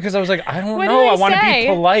 "Yeah," because I was like, "I don't What know. did I I want to be say?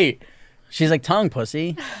 polite." She's like, tongue,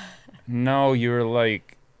 pussy. No, you were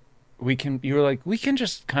like, you were like, we can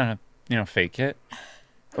just kind of, fake it.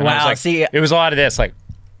 And I was Wow, like, see- it was a lot of this, like,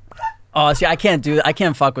 Oh, see, I can't do that. I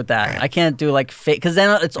can't fuck with that. I can't do like fake, because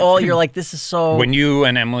then it's all you're like, this is so. when you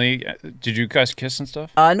and Emily, did you guys kiss and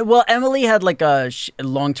stuff? Well, Emily had like a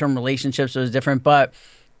long-term relationship, so it was different. But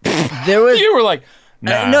there was You were like,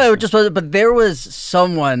 nah. no, it just wasn't. But there was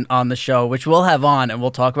someone on the show, which we'll have on and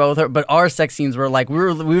we'll talk about with her. But our sex scenes were like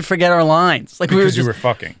we would forget our lines, like we were because just you were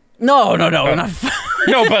fucking. no, we're not.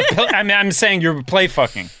 No, but I'm saying you were play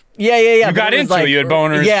fucking. Yeah. You but got it was into it, you had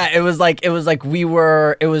boners. Yeah, it was like we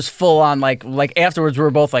were. It was full on like afterwards we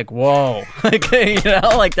were both like whoa, like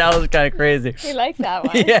like that was kind of crazy. He likes that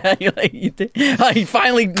one. Yeah, you did. He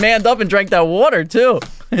finally manned up and drank that water too.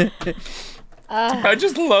 I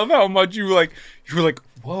just love how much you were like,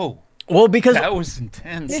 whoa, Well, because that was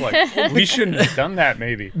intense. Like, we shouldn't have done that.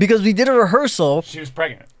 Maybe we did a rehearsal. she was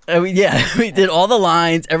pregnant. We did all the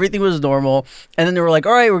lines. Everything was normal. And then they were like,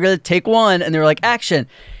 all right, we're going to take one. And they were like, action.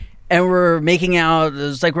 And we're making out. It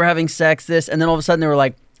was like we're having sex, this. And then all of a sudden they were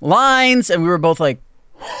like, lines. And we were both like,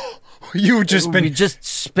 You've just we been.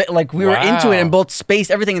 just like we were into Wow. it and both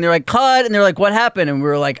spaced everything. And they're like, cut. And they're like, what happened? And we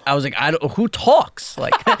were like, I was like, who talks?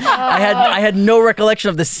 Like I had no recollection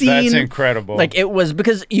of the scene. That's incredible. Like it was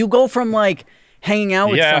because you go from like hanging out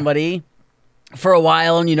with Yeah. somebody for a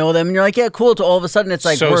while and you know them and you're like, yeah, cool. To all of a sudden it's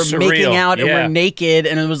like So we're surreal. making out and Yeah. we're naked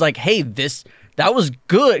and it was like, hey, that was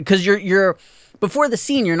good because you're before the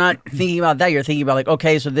scene you're not thinking about that. You're thinking about like,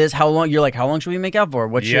 okay, so this how long should we make out for?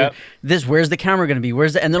 What should Yep. this? Where's the camera going to be?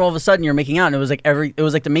 And then all of a sudden you're making out and it was like it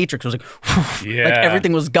was like the Matrix. It was like, Yeah. like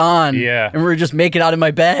everything was gone. Yeah. and we were just making out in my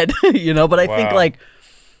bed, But I think Wow. like.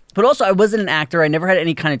 But also, I wasn't an actor. I never had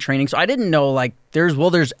any kind of training, so I didn't know like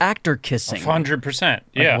there's actor kissing. 100%. Like,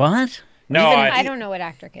 Yeah. what? No, Even- I don't know what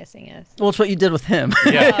actor kissing is. Well, it's what you did with him.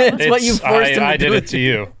 Yeah, it's what you forced him to I do. did it to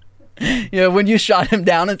you. Yeah, when you shot him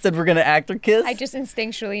down and said we're gonna actor kiss. I just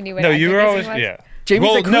instinctually knew what No, actor you were kissing always was. yeah. Jamie's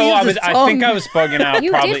well, like, who no, uses I think tongue? I was bugging out.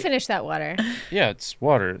 You probably. did finish that water. Yeah, it's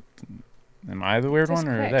water. Am I the weird Just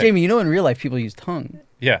one or quick. they? Jamie, you know in real life people use tongue.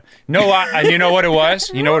 Yeah. No, I you know what it was?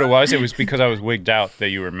 You know what it was? It was because I was wigged out that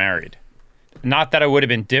you were married. Not that I would have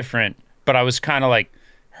been different, but I was kind of like,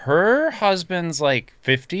 her husband's like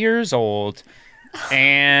 50 years old,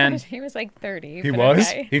 and He was like 30. he but was.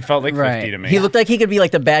 okay. He felt like 50 Right. to me. He looked like he could be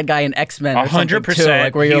like the bad guy in X-Men. 100%.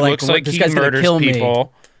 Like where you're he like, looks like this he guy's gonna murders kill me.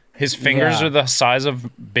 people. His fingers Yeah. are the size of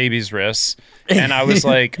babies' wrists, and I was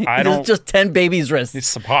like, I don't. It's just 10 babies' wrists.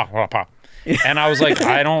 It's pop, pop, pop. And I was like,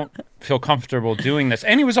 I don't feel comfortable doing this.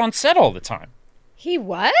 And he was on set all the time. He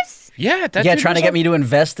was? Yeah, that Yeah, dude trying was to get on- me to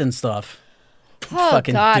invest in stuff. Oh,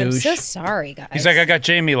 Fucking God. I'm douche. so sorry, guys. He's like, I got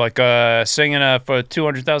Jamie like singing for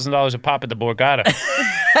 $200,000 a pop at the Borgata.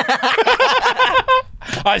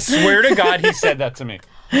 I swear to God, he said that to me.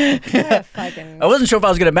 Fucking... I wasn't sure if I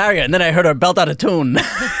was gonna marry her, and then I heard her belt out of tune.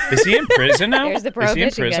 Is he in prison now? There's the Is he in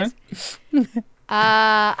prohibition, prison?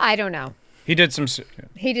 I don't know. He did some.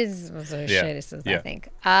 He just was a Yeah. shit, Yeah. I think.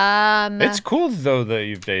 It's cool though that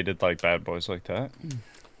you've dated like bad boys like that.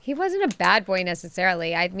 He wasn't a bad boy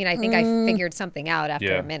necessarily. I mean, I think I figured something out after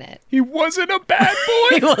Yeah. a minute. He wasn't a bad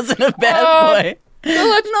boy. He wasn't a bad boy.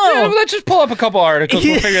 Let's just pull up a couple articles.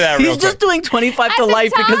 We'll figure that out real He's just quick. doing 25 At to the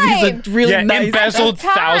life because he's time. a really Yeah, nice. embezzled At the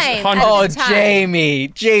time. hundreds. Oh, At the time.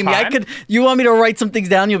 Jamie, I Time? could. You want me to write some things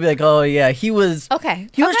down? You'll be like, oh yeah, he was. Okay.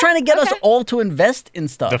 He was Okay. trying to get us Okay. all to invest in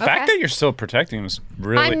stuff. The fact Okay. that you're still protecting him is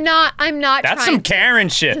really. I'm not That's trying some Karen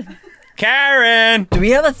shit. Karen. Do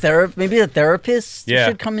we have a therapist? Maybe a therapist Yeah.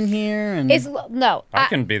 should come in here and. No, I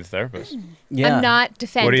can be the therapist. yeah. I'm not What do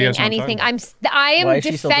defending you guys wanna anything. talk I Why am is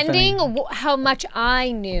she still defending defending? how much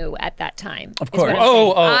I knew at that time. Of is what course. I'm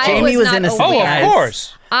saying. I Jamie was not innocent, Oh, aware. of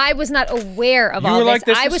course. I was not aware of You all were this. like,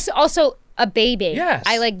 this I is- was also a baby. Yes.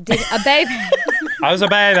 I did a baby. I was a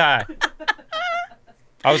baby.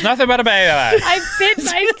 I was nothing but a baby. I bit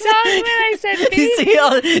my tongue when I said baby.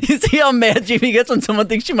 You see how mad Jamie gets when someone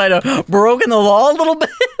thinks she might have broken the law a little bit.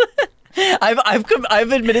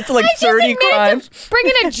 I've admitted to like I just 30 admitted crimes. to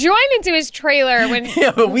bringing a joint into his trailer when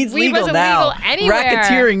Yeah, but weed's weed legal wasn't now. legal anywhere.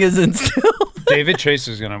 Racketeering isn't still. David Chase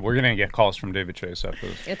is we're gonna get calls from David Chase after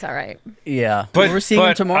this. It's all right. Yeah, But we're seeing him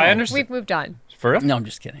but tomorrow. I understand. We've moved on. For real? No, I'm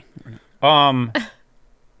just kidding.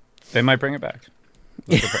 They might bring it back.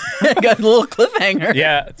 Got a little cliffhanger.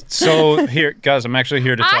 Yeah. So here, guys, I'm actually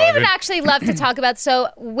here to tell I would everybody. actually love to talk about. So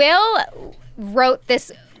Will wrote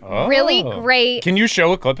this really Oh. great. Can you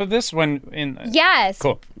show a clip of this when in? Yes.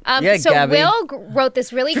 Cool. Yeah, so Gabby. Will wrote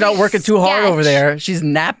this really. She's great not working too hard sketch. over there. She's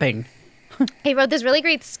napping. He wrote this really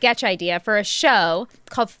great sketch idea for a show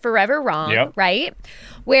called Forever Wrong. Yep. Right,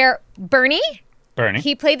 where Bernie. Bernie.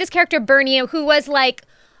 He played this character Bernie, who was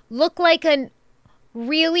looked like a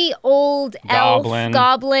really old Goblin. elf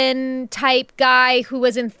goblin type guy who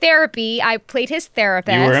was in therapy. I played his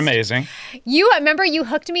therapist. You were amazing. You remember you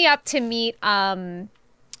hooked me up to meet Alana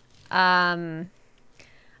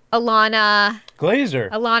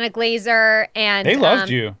Glazer. and They loved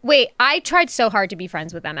you. Wait, I tried so hard to be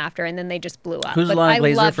friends with them after, and then they just blew up. Who's but Alana I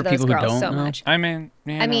Glazer loved for those people who girls don't so know? much. I mean,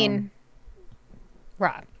 I mean,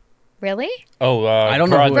 Rob, really? Oh, I don't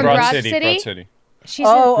know Broad, who it Broad is. Broad City. City? Broad City. She's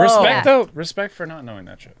Oh, in, Respect yeah. though. Respect for not knowing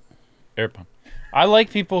that shit. Air pump. I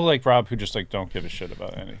like people like Rob who just don't give a shit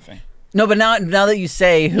about anything. No, but now that you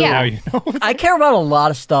say who, Yeah. Now you know. I care about a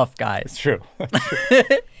lot of stuff, guys. It's true.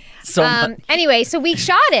 So much. Anyway, so we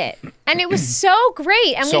shot it, and it was so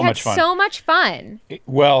great, and So we had much fun. so much fun.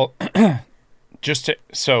 Well,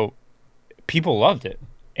 so people loved it.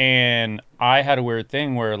 And I had a weird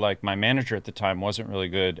thing where like my manager at the time wasn't really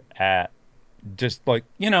good at just like,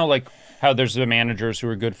 like how there's the managers who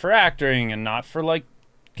are good for acting and not for like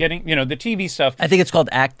getting, the TV stuff. I think it's called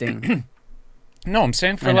acting. No, I'm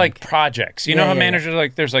saying for I know. like projects. You know Yeah, how yeah, managers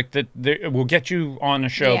like there's like they will get you on a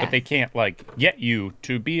show, Yeah. but they can't like get you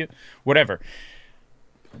to be whatever.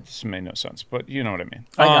 This made no sense, but you know what I mean.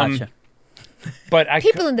 I gotcha. But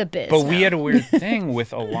People in the biz. But we know. had a weird thing with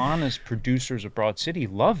Alana's producers of Broad City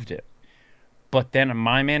loved it, but then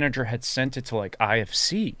my manager had sent it to like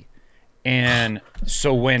IFC, and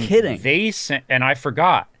so when Kidding. they sent, and I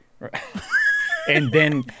forgot, and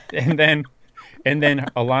then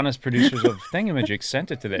Alana's producers of Thingamajig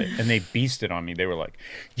sent it to them, and they beasted on me. They were like,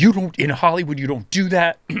 "You don't in Hollywood, you don't do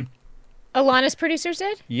that." Alana's producers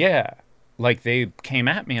did. Yeah. Like they came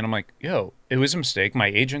at me and I'm like, yo, it was a mistake. My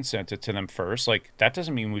agent sent it to them first. Like, that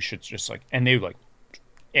doesn't mean we should just like, and they like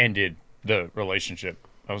ended the relationship.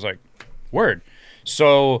 I was like, word.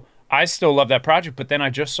 So I still love that project, but then I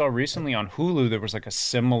just saw recently on Hulu there was like a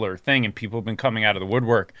similar thing, and people have been coming out of the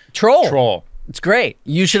woodwork. Troll. It's great.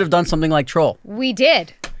 You should have done something like Troll. We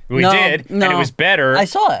did. We No, did, no. and it was better. I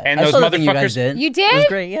saw it. And I those saw the thing motherfuckers. you guys did. You It did? was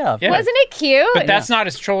great. Yeah. Yeah. Wasn't it cute? But that's not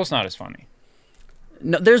as Troll's not as funny.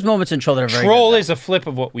 No, there's moments in Troll that are very Troll good, is a flip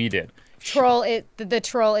of what we did. Troll is the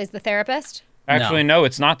troll is the therapist. Actually, no,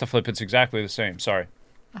 it's not the flip. It's exactly the same. Sorry.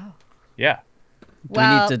 Oh. Yeah. Do we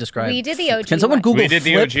need to describe? We did the OG. Can someone one. Google We did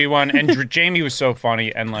the flip? OG one, and Jamie was so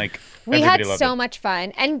funny, and like We everybody had loved so it. much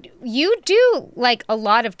fun, and you do like a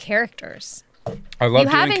lot of characters. I love You doing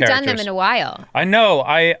haven't characters. done them in a while. I know.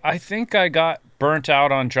 I think I got burnt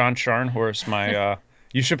out on John Scharnhorst. My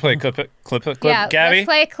you should play clip it, Yeah, Gabby. let's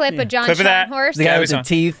play a clip of John Clip of that. Scharnhorst. The guy with Gabby's the on.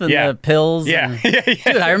 teeth and Yeah. the pills. Yeah, and- yeah,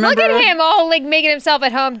 Dude, I Look remember at him all like making himself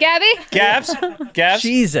at home, Gabby. Gabs.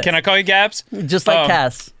 Jesus. Can I call you Gabs? just like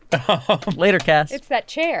Cass. Later, Cass. It's that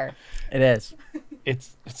chair. It is. It's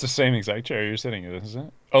the same exact chair you're sitting in, isn't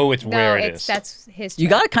it? Oh, it's No, where it it's is. that's his. Chair. You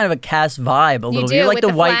got kind of a Cass vibe a little bit. do, You're like with the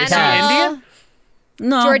the white flannel. Cass. Is he Indian?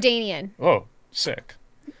 No. Jordanian. Oh, sick.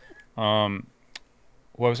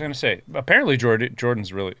 What was I going to say? Apparently, Jordan's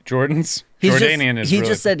He's Jordanian just, is he really.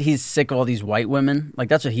 just said he's sick of all these white women. Like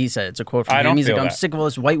that's what he said. It's a quote from I him. don't He's like, feel I'm that. sick of all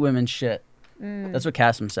this white women shit. That's what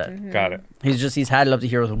Cassim said. Got it. He's had it up to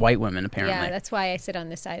here with white women apparently. Yeah, that's why I sit on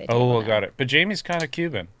this side of the table. Oh, now. got it. But Jamie's kind of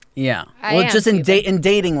Cuban. Yeah. I Well, am just in Cuban. in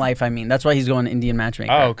dating life, I mean, that's why he's going Indian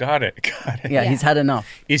matchmaker. Oh, got it. Got it. yeah, Yeah. he's had enough.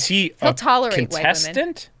 Is he He'll a tolerate white women.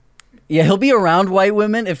 contestant? Yeah, he'll be around white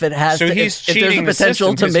women if it has So to. he's if there's a cheating the potential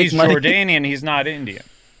system to 'cause make he's money. Jordanian. He's not Indian.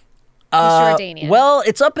 Jordanian. Well,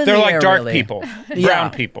 it's up in They're the like air, dark really. people, Yeah.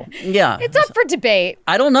 brown people. Yeah, It's up for debate.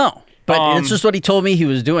 I don't know, but it's Um, just what he told me he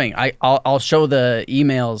was doing. I'll show the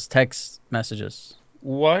emails, text messages.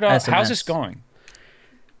 What? SMS. How's this going,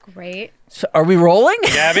 Great. So, are we rolling?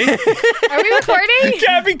 Gabby? Are we recording?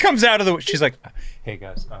 Gabby comes out of the. She's like, "Hey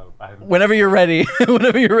guys, Whenever you're ready.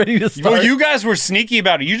 Whenever you're ready to start. Well, you guys were sneaky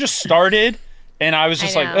about it. You just started, and I was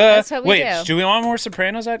just I like, know. That's what we wait, do. we want more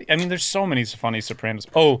Sopranos? I mean, there's so many funny Sopranos.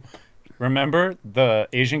 Oh, remember the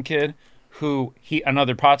Asian kid who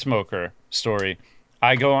another pot smoker story.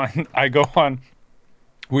 I go on.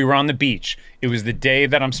 We were on the beach. It was the day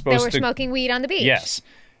that I'm They supposed were to. smoking weed on the beach. Yes.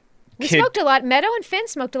 We Kid- smoked a lot. Meadow and Finn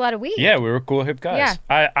smoked a lot of weed. Yeah, we were cool hip guys.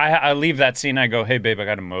 Yeah. I leave that scene. I go, hey babe, I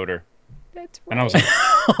got a motor. That's And I was like,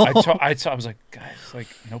 I was like, guys, like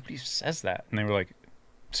nobody says that, and they were like,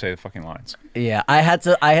 say the fucking lines. Yeah, I had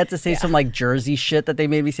to say some like Jersey shit that they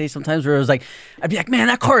made me say sometimes. Where it was like, I'd be like, man,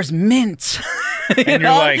 that car is mint. You And you're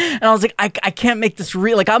know? like- and I was like, I can't make this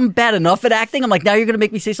real. Like, I'm bad enough at acting. I'm like, now you're gonna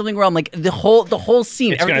make me say something where I'm like, the whole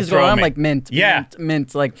scene, It's gonna everything's throw going on. I'm me. like mint, Yeah.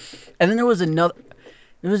 mint. Like, and then there was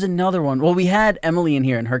another one. Well, we had Emily in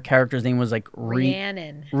here, and her character's name was like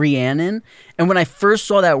Rhiannon. Rhiannon. And when I first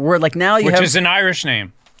saw that word, like now you Which have is an Irish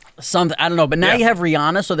name. something, I don't know, but now Yeah. you have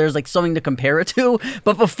Rihanna, so there's like something to compare it to.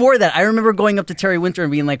 But before that, I remember going up to Terry Winter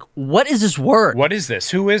and being like, what is this word? What is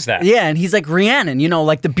this? Who is that? Yeah, and he's like, Rhiannon,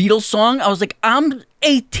 like the Beatles song. I was like, I'm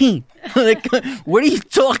 18. Like, what are you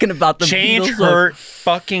talking about? The Change Beatles song? her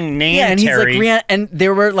fucking name, Yeah, and he's Terry. like, Rhiannon. And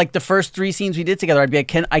there were like the first 3 scenes we did together. I'd be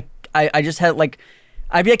like, I just had like,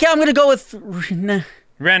 I'd be like, yeah, I'm going to go with,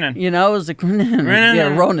 Renan. it was like, yeah,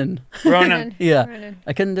 Ronan. Ronan. Yeah, Ronan.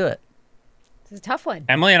 I couldn't do it. This is a tough one.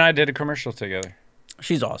 Emily and I did a commercial together.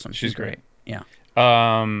 She's awesome. She's great. Yeah.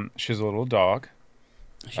 She's a little dog.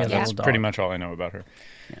 She has a That's little dog. pretty much all I know about her.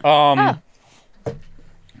 Oh,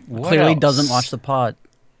 What Clearly else? doesn't watch the pod.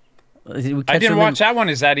 I didn't watch that one.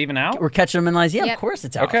 Is that even out? We're catching them in lies. Yeah, Yep. of course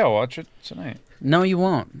it's out. Okay, I'll watch it tonight. No, you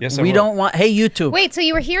won't. Yes, I we will. don't want. Hey, YouTube. wait. So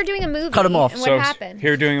you were here doing a movie? Cut 'em off. And what So happened?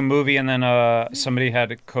 here doing a movie, and then somebody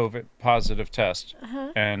had a COVID positive test,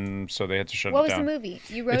 and so they had to shut What it was the down. movie?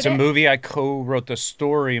 You wrote It's it. a movie. I co-wrote the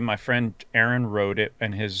story. My friend Aaron wrote it,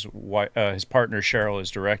 and his partner Cheryl is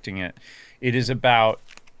directing it. It is about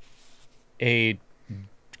a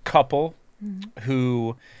couple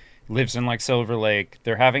who lives in like Silver Lake.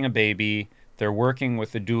 They're having a baby. They're working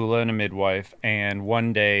with a doula and a midwife, and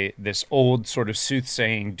one day this old sort of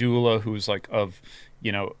soothsaying doula who's like of,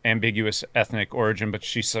 ambiguous ethnic origin, but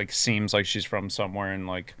she's like seems like she's from somewhere in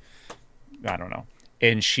like, I don't know,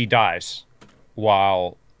 and she dies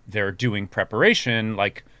while they're doing preparation,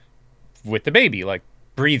 like with the baby, like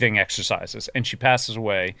breathing exercises, and she passes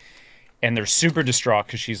away, and they're super distraught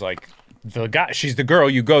because she's like she's the girl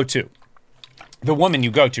you go to, the woman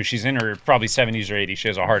you go to. She's in her probably 70s or 80s. She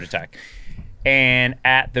has a heart attack. And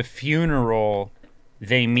at the funeral,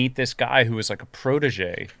 they meet this guy who is like a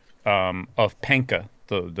protege of Penka,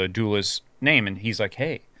 the doula's name. And he's like,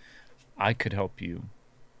 hey, I could help you.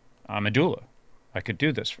 I'm a doula. I could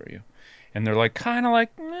do this for you. And they're like, kind of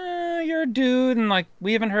like, you're a dude, and like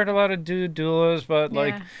we haven't heard a lot of dude doulas, but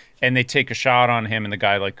like, Yeah. and they take a shot on him, and the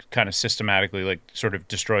guy like kind of systematically like sort of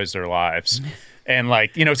destroys their lives. And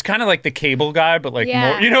like, you know, it's kind of like the Cable Guy, but like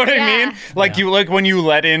Yeah. more, you know what I Yeah. mean? Like you like when you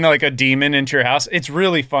let in like a demon into your house, it's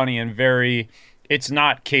really funny and very. It's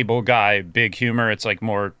not Cable Guy big humor. It's like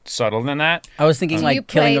more subtle than that. I was thinking Do you like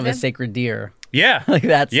killing play of a them? sacred deer. Yeah, Like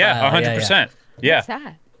that yeah, style. 100%. Yeah, What's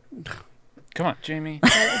that? come on, Jamie. Is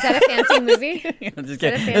that a fancy movie? I'm just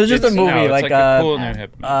that a kidding. It was just a fancy- movie. No, it's like like a cool new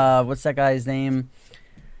hip. what's that guy's name?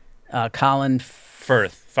 Colin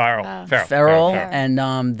Farrell. Farrell,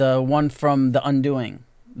 and the one from The Undoing,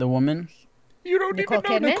 the woman, You don't Nicole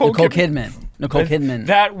even know Kidman? Nicole Nicole Kidman. Kidman. Nicole Kidman.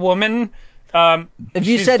 That woman. If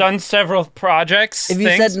you she's said done several projects. if you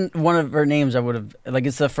things. said one of her names, I would have like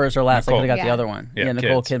it's the first or last. I Nicole. could have got the Yeah. other one. Yeah, Yeah,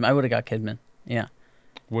 Nicole kids. Kidman. I would have got Kidman. Yeah.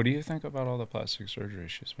 What do you think about all the plastic surgery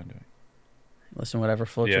she's been doing? Listen, whatever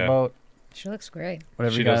floats Yeah. your boat. She looks great.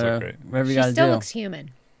 Whatever She you does gotta, look great. whatever you She gotta still do. looks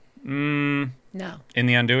human. No, In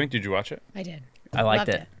The Undoing, did you watch it? I did. I liked Loved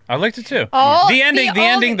it. I liked it too. Oh, the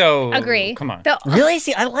ending though. Agree. Come on. Really?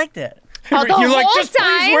 See, I liked it. Oh, the You're like, whole just please,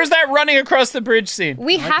 time- where's that running across the bridge scene?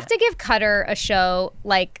 We have to give Cutter a show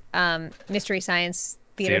like Mystery Science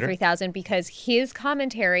Theater 3000 because his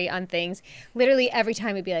commentary on things, literally every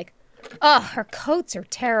time he'd be like, oh, her coats are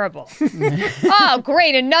terrible. Oh,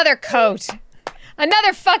 great, another coat.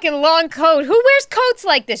 Another fucking long coat. Who wears coats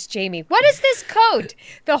like this, Jamie? What is this coat?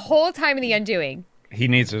 The whole time in The Undoing. He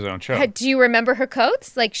needs his own show. Do you remember her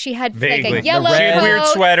coats? Like she had like Vaguely. a yellow The coat, red- weird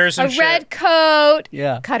sweaters and a shit. red coat.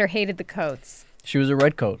 Yeah. Cutter hated the coats. She was a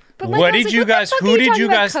red coat. But like, I What was did like, you what the guys? fuck are Who did talking you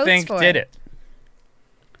about guys coats think for? did it?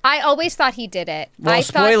 I always thought he did it. Well, I thought-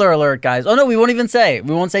 spoiler alert, guys. Oh no, we won't even say.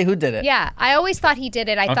 We won't say who did it. Yeah, I always thought he did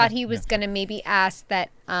it. I Okay, thought he was gonna maybe ask that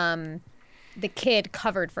the kid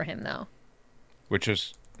covered for him though, Which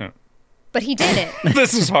is but he didn't.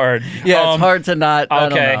 this is hard. Yeah, it's hard to not. I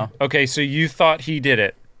don't Okay, know. okay. So you thought he did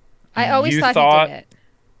it. I always You thought thought- he did it.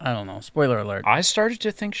 I don't know. Spoiler alert. I started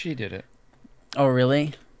to think she did it. Oh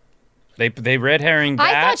really? They red herring that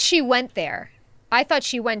I thought she went there. I thought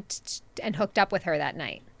she went and hooked up with her that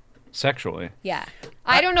night. sexually. Yeah,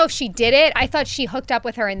 I don't know if she did it. I thought she hooked up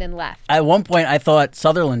with her and then left. At one point, I thought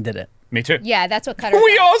Sutherland did it. Me too. Yeah, that's what Cutter.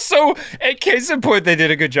 We thought. also, at case in point, they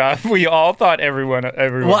did a good job. We all thought everyone.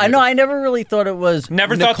 Well, I did. know. I never really thought it was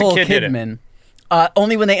Never thought the Nicole kid did it. Kidman.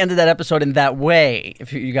 Only when they ended that episode in that way.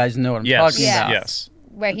 If you guys know what I'm Yes. talking Yeah. about. Yes.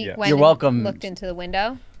 Where he Yes. went You're and welcome. looked into the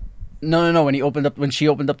window. No. When she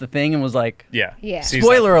opened up the thing and was like, Yeah. Yeah. Sees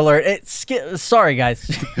 "Spoiler alert!" Sorry, guys.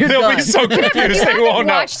 You're that. They'll done. be so If confused. you They haven't won't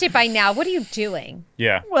know. watched it by now, what are you doing?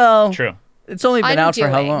 Yeah. Well, True. it's only been out for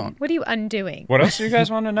how Undoing. long? What are you undoing? What else do you guys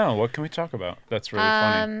want to know? What can we talk about? That's really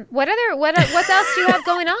funny. What else do you have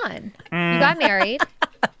going on? You got married.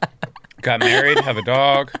 Got married, have a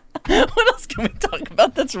dog. What else can we talk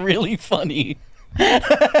about that's really funny?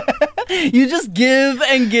 You just give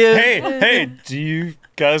and give. Hey, do you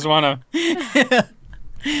guys want to?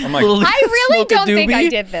 I'm like, Little- I really smoke a don't think I doobie?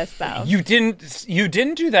 did this though. you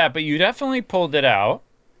didn't do that, but you definitely pulled it out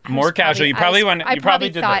more was casual. You probably went. I You probably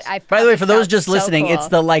did thought this. I By the way, for probably those felt just so listening, cool. it's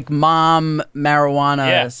the like mom marijuana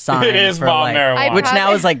Yeah, sign. it is for, mom like, marijuana. which now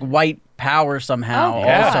probably- is like white power somehow. Oh,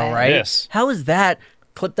 Yeah, also, right? yes. How is that?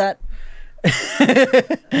 Clip that.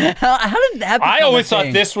 how did that? I become always a thought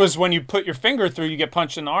thing? this was when you put your finger through, you get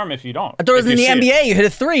punched in the arm if you don't. I thought it was If in the you see it. NBA. You hit a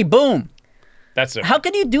three, boom. That's it. How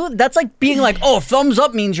can you do it? That's like being like, oh, thumbs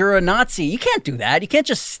up means you're a Nazi. You can't do that. You can't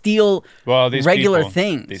just steal Well, these regular people,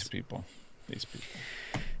 things. These people.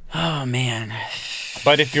 Oh man.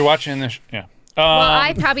 But if you're watching this, yeah. Well,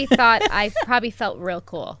 I probably felt real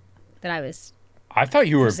cool that I was. I thought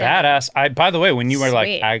you were Presented. badass. By the way, when you were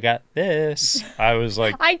Sweet. like, I got this, I was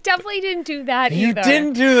like, I definitely didn't do that you either.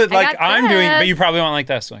 didn't do it I like got I'm doing, but this. you probably went like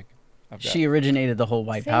this. Like, I've got She originated the whole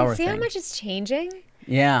white power See thing. how much it's changing?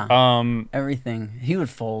 Yeah. Everything. He would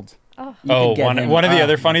fold. Oh, You could get him. one of the Oh,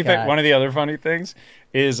 other my funny God. one of the other funny things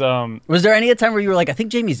is Was there any time where you were like, I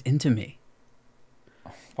think Jamie's into me?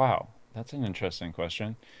 wow, that's an interesting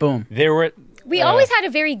question. Boom. There were we always had a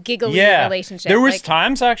very giggly yeah, relationship. there was like,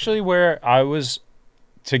 times actually where I was,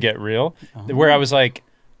 to get real, Oh. where I was like,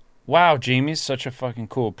 wow, Jamie's such a fucking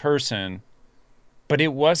cool person, but I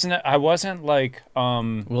wasn't like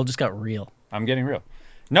Will just got real. I'm getting real.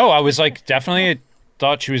 No, I was like definitely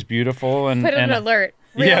thought she was beautiful and put an and alert.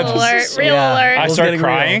 Real Yeah, this alert. is- Real yeah. alert. I Will's started getting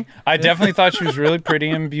real. crying. I definitely thought she was really pretty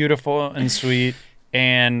and beautiful and sweet,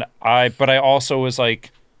 but I also was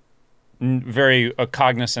like very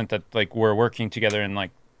cognizant that like we're working together and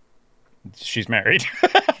like she's married.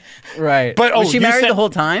 Right. But, was oh, she you married said- the whole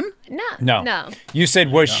time? No. No. You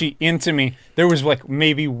said was she into me? There was like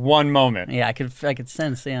maybe one moment. Yeah, I could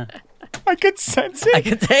sense. Yeah. I could sense it. I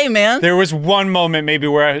could say, man. There was one moment maybe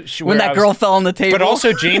where When that girl fell on the table. But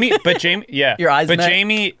also Jamie, yeah. Your eyes But met?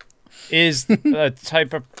 Jamie is a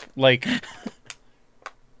type of like.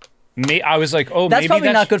 I was like, oh, that's maybe probably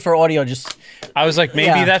that's not good for audio. Just I was like, maybe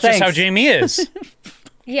Yeah, that's just how thanks. Jamie is.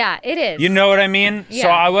 Yeah, it is. You know what I mean? So Yeah.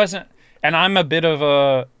 I wasn't, and I'm a bit of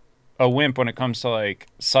a wimp when it comes to like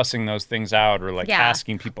sussing those things out or like Yeah.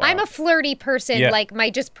 asking people I'm out. a flirty person. Yeah. Like my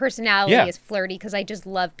just personality Yeah. is flirty because I just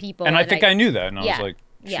love people. and I think I knew that, and I Yeah. was like,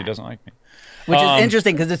 she Yeah. doesn't like me. which is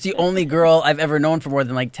interesting because it's the only girl I've ever known for more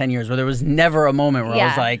than like 10 years where there was never a moment where I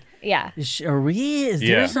was like, yeah. are we? Is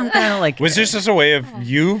Yeah. there some kind of like? Was this just a way of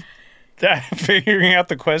you figuring out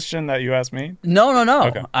the question that you asked me? No.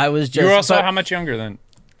 Okay. I was just. You were also but- how much younger than?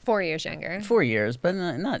 4 years younger. 4 years, but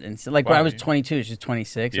not instant. Like when Wow. I was 22, she's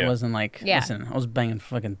 26. Yeah. It wasn't like, Yeah. listen, I was banging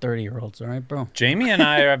fucking 30-year-olds, all right, bro? Jamie and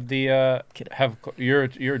I have the you're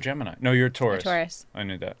a Gemini. No, you're a Taurus. Taurus. I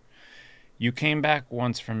knew that. You came back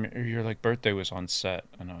once from your like birthday was on set,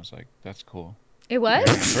 and I was like, that's cool. It was?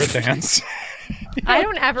 Birthday on set. I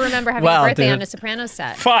don't ever remember having Wow, a birthday dude. on a Sopranos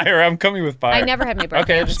set. Fire! I'm coming with fire. I never had my birthday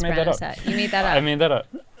Okay, I on a just made that Sopranos up. set. You made that up. I made that up.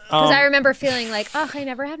 Because I remember feeling like, oh, I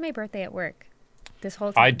never had my birthday at work this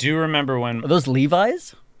whole time. I do remember when Are those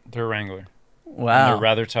Levi's? they're Wrangler. Wow. They're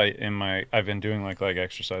rather tight in my. I've been doing like leg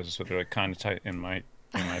exercises, so they're like kind of tight in my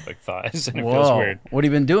like thighs, and it feels Whoa. weird. What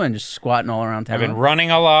have you been doing? Just squatting all around town? I've been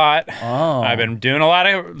running a lot. Oh. I've been doing a lot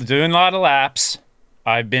of laps.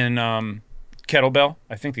 I've been kettlebell.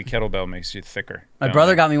 I think the kettlebell makes you thicker. My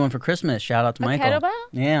brother got me one for Christmas. Shout out to a Michael. kettlebell?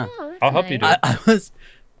 Yeah. Oh, that's I'll help you nice. do it.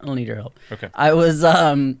 I don't need your help. Okay. I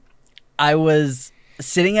was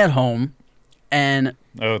sitting at home and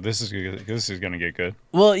Oh, this is good. This is gonna get good.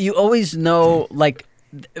 well, you always know like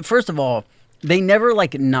first of all, they never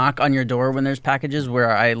like knock on your door when there's packages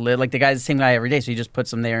where I live. Like the guy's the same guy every day, so he just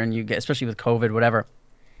puts them there and you get especially with COVID, whatever.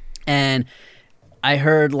 And I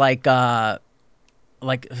heard like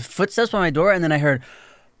footsteps by my door and then I heard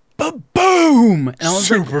boom, and I was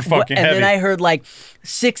Super like, fucking and heavy. then I heard like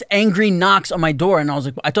 6 angry knocks on my door, and I was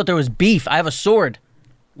like, I thought there was beef. I have a sword.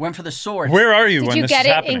 Went for the sword. Where are you Did when you this get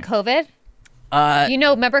is it happening? in COVID? Uh, You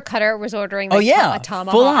know, remember Cutter was ordering like, oh yeah, a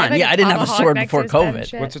tomahawk. full I on. bet Yeah, I didn't have a tomahawk sword next before to his bed and COVID.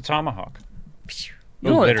 shit. What's a tomahawk? You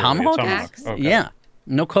know what a Literally, tomahawk tomahawk. is? Okay. Yeah,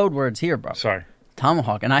 no code words here, bro. Sorry.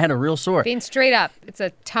 Tomahawk, and I had a real sword. Being straight up, it's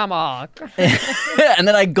a tomahawk. And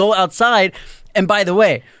then I go outside, and by the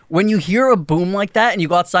way, when you hear a boom like that, and you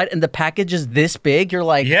go outside, and the package is this big, you're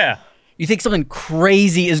like, Yeah. you think something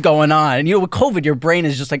crazy is going on. And you know, with COVID, your brain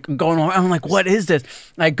is just like going on. I'm like, what is this?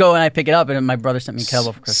 And I go and I pick it up, and my brother sent me a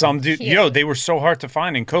kettlebell for Christmas. Some dude, Cute. they were so hard to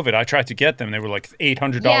find in COVID. I tried to get them. They were like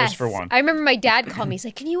 $800 Yes. for one. I remember my dad called me. He's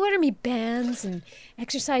like, "Can you order me bands and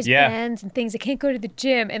exercise Yeah. bands and things? I can't go to the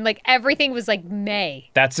gym." And like everything was like May.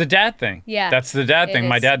 That's the dad thing. Yeah. That's the dad It thing.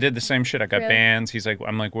 My is. dad did the same shit. I got Really? bands. He's like,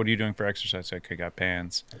 I'm like, what are you doing for exercise? Like, I got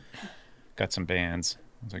bands. Got some bands.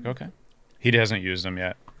 I was like, okay. He hasn't used them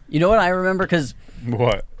yet. You know what I remember? Because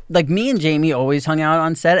What? like me and Jamie always hung out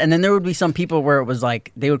on set, and then there would be some people where it was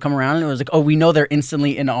like they would come around and it was like, oh, we know they're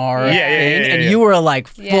instantly in our Yeah. Yeah, yeah, thing, yeah, and yeah. you were like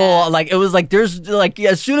full, Yeah. like it was like there's like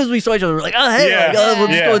as soon as we saw each other, we're like, oh hey, Yeah. like, oh, we'll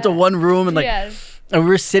just Yeah. go into one room and like, Yes. and we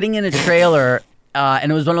were sitting in a trailer,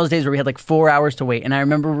 and it was one of those days where we had like 4 hours to wait, and I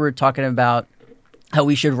remember we were talking about how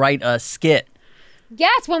we should write a skit.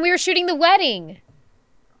 Yes, when we were shooting the wedding.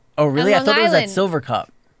 Oh really? I Long thought it was at Island. Silver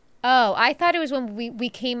Cup. Oh, I thought it was when we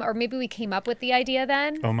came, or maybe we came up with the idea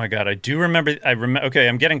then. Oh my God. I do remember. Okay,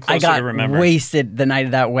 I'm getting I closer got to remembering. wasted the night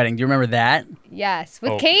of that wedding. Do you remember that? Yes,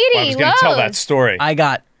 with Oh, Katie. I was going to tell that Lowe's. story. I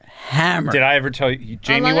got hammered. Did I ever tell you?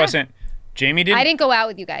 Jamie Long wasn't. Jamie didn't. I didn't go out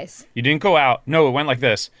with you guys. You didn't go out. No, it went like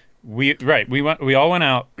this. We went. We all went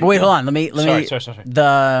out. Wait, hold on. Let me. Sorry.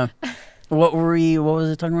 The what were we? What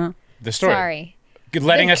was it talking about? The story. Sorry.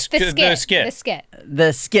 Letting the, us the skit. the skit. The skit.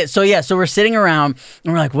 The skit. So yeah, so we're sitting around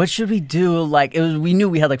and we're like, what should we do? Like it was. We knew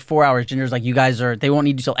we had like 4 hours. Ginger's like, you guys are. They won't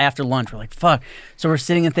need you till after lunch. We're like, fuck. So we're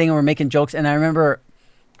sitting and we're making jokes. And I remember,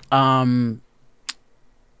 Behind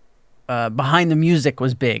the Music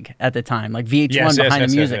was big at the time. Like VH1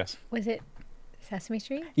 Behind the Music. Yes. Was it Sesame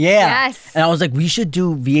Street? Yeah. Yes. And I was like, we should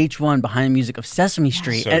do VH1 Behind the Music of Sesame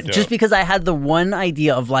Street. So And dope. just because I had the one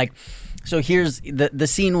idea of like, so here's the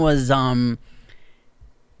scene was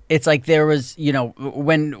it's like there was, you know,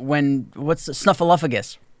 when what's the,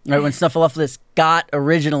 Snuffleupagus, right? When Snuffleupagus got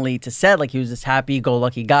originally to set, like he was this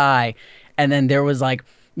happy-go-lucky guy, and then there was like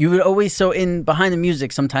you would always so in Behind the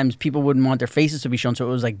Music sometimes people wouldn't want their faces to be shown, so it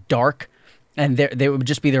was like dark, and they would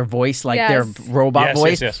just be their voice, like Yes. their robot Yes,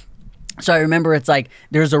 voice. yes. So I remember it's like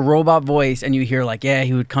there's a robot voice and you hear like, yeah,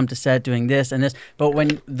 he would come to set doing this and this. But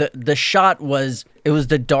when the shot was, it was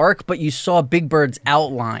the dark, but you saw Big Bird's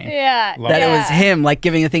outline. Yeah. That it was him like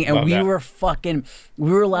giving a thing. And Love we that.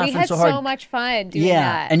 were laughing We had so hard. so much fun doing Yeah,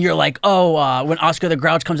 that. and you're like, when Oscar the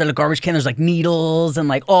Grouch comes out of the garbage can, there's like needles and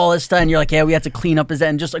like all this stuff, and you're like, yeah, we had to clean up his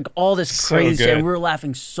end, and just like all this So crazy shit, good. and we were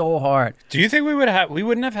laughing so hard. Do you think we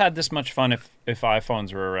wouldn't have had this much fun if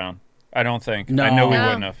iPhones were around? I don't think. No. I know we No,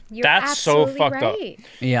 wouldn't have. You're That's so absolutely fucked up. right.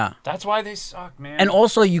 Yeah. That's why they suck, man. And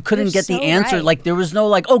also, you couldn't You're get the so answer. right. Like, there was no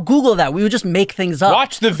like, oh, Google that. We would just make things up.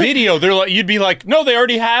 watch the video. They're like, you'd be like, no, they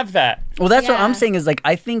already have that. Well, that's what I'm Yeah. saying is like,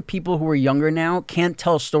 I think people who are younger now can't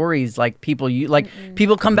tell stories like people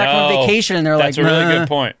people come back from No, vacation and they're that's like, a really "Nah." good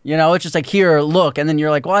point. You know, it's just like, here, look. And then you're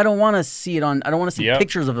like, well, I don't want to see it on, I don't want to see Yep.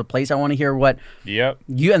 pictures of the place. I want to hear what Yep.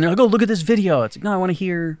 you, and they're like, oh, look at this video. It's like, no, I want to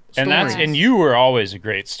hear stories. And you were always a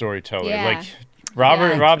great storyteller. Yeah. Like Robert,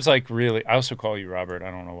 Yeah. Rob's like really. I also call you Robert.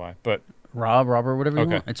 I don't know why, but Robert, whatever you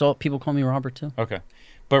Okay. want. It's all, people call me Robert too. okay.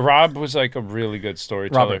 But Rob was like a really good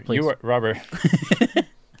storyteller. Robert, please. You were Robert.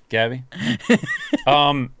 Gabby.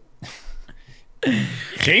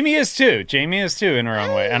 Jamie is too. Jamie is too in her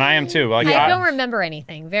own way, and I am too. Like I don't remember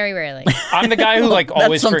anything. Very rarely. I'm the guy who like That's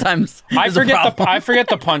always sometimes I is a forget problem. I forget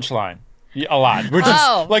the punchline a lot. Which is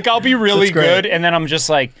Oh. like I'll be really That's great. good, and then I'm just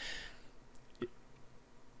like,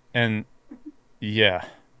 and yeah, I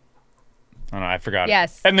don't know. I forgot. it.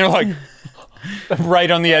 Yes. And they're like right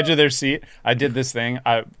on the edge of their seat. I did this thing.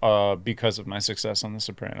 Because of my success on The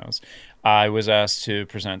Sopranos, I was asked to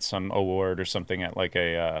present some award or something at like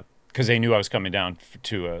a because they knew I was coming down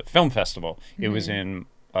to a film festival. It was in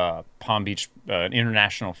Palm Beach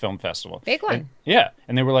International Film Festival. Big one. And- yeah,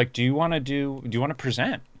 and they were like, "Do you want to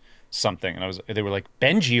present something?" And they were like,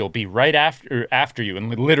 "Benji will be right after you."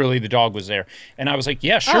 And literally, the dog was there, and I was like,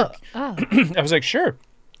 "Yeah, sure." Oh. I was like, "Sure."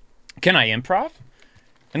 Can I improv?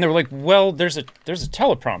 And they were like, "Well, there's a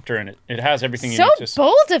teleprompter, and it has everything So you need to."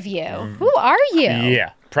 bold of you. Who are you?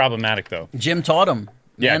 Yeah, problematic though. Jim taught him.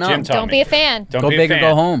 Yeah, Man Jim up. taught Don't me. be a fan. Don't Go be a big or fan.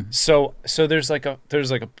 go home. So there's like a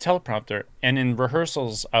teleprompter, and in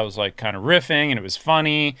rehearsals I was like kind of riffing, and it was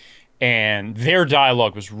funny, and their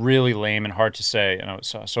dialogue was really lame and hard to say, and I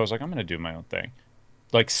was like, I'm gonna do my own thing.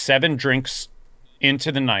 Like 7 drinks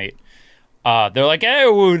into the night, they're like, "Hey,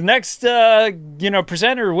 well, next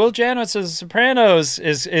presenter Will Janos of The Sopranos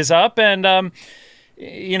is up," and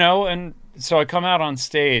and so I come out on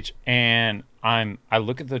stage and I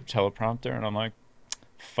look at the teleprompter and I'm like,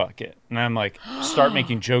 fuck it. And I'm like, start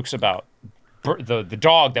making jokes about the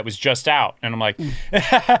dog that was just out. And I'm like,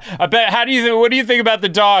 I bet, what do you think about the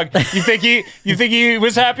dog? You think he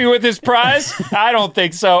was happy with his prize? I don't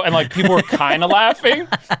think so. And like people were kind of laughing.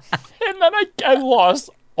 And then I lost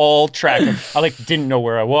all track. I like didn't know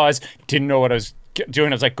where I was, didn't know what I was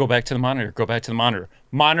doing. I was like, go back to the monitor.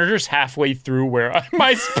 Monitor's halfway through where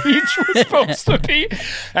my speech was supposed to be.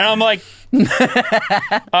 And I'm like,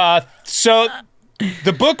 so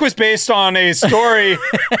the book was based on a story.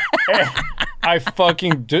 I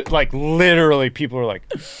fucking like literally people are like,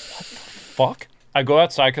 what the fuck? I go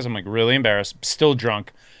outside because I'm like really embarrassed, still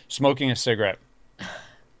drunk, smoking a cigarette.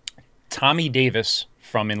 Tommy Davis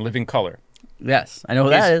from In Living Color Yes, I know who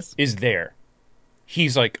that is. is there.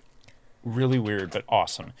 He's like really weird but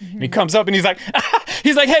awesome. And he comes up and he's like,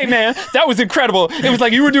 hey man, that was incredible. It was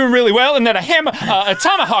like you were doing really well, and then a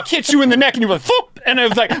tomahawk hits you in the neck, and you were like, "Foop!" And it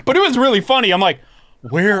was like, but it was really funny. I'm like,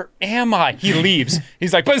 where am I? He leaves.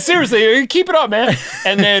 He's like, but seriously, keep it up, man.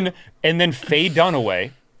 And then Faye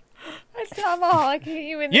Dunaway. A tomahawk hit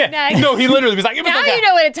you in the Yeah, neck. no, he literally was like, it was Now like you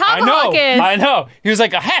know what a tomahawk is. I know. He was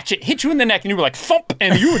like a hatchet hit you in the neck, and you were like thump,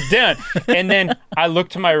 and you were done. And then I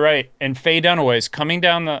looked to my right, and Faye Dunaway's coming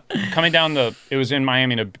down the. It was in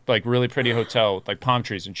Miami, in a like really pretty hotel with like palm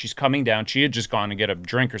trees, and she's coming down. She had just gone to get a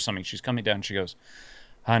drink or something. She's coming down. And she goes,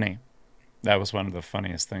 "Honey, that was one of the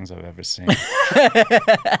funniest things I've ever seen. Keep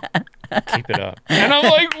it up." And I'm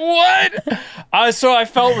like, what? So I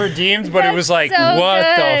felt redeemed, but it was like, so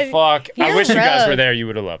what good. the fuck? I You're wish you guys rogue. were there. You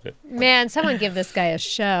would have loved it. Man, someone give this guy a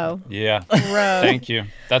show. Yeah. Rogue. Thank you.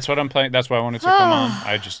 That's what I'm playing. That's why I wanted to come on.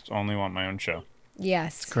 I just only want my own show.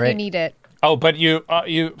 Yes, great. you need it. Oh, but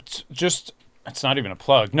it's not even a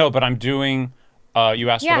plug. No, but I'm doing, you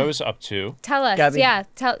asked Yeah. what I was up to. Tell us. Gabby. Yeah,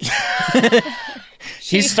 tell.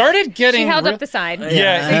 He started getting. She held up the sign.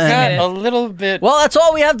 Yeah, he got a little bit. Well, that's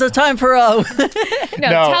all we have the time for. No, No.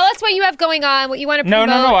 tell us what you have going on, what you want to No,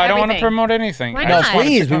 promote. I don't want to everything. promote anything. Why I not? just wanted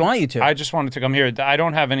Please, to we come- want you to. I just wanted to come here. I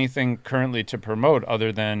don't have anything currently to promote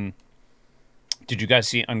other than. Did you guys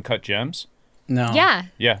see Uncut Gems? No. Yeah,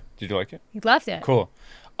 Yeah. Did you like it? he loved it. Cool.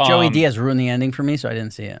 Joey Diaz ruined the ending for me, so I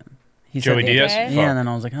didn't see it. He Joey said Diaz? did? Yeah, and then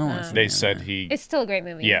I was like, I don't want to see They that. said he. It's still a great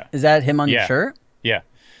movie. Yeah. Is that him on your Yeah. shirt? Yeah.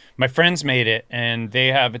 My friends made it, and they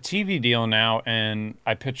have a TV deal now, and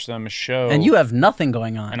I pitched them a show. And you have nothing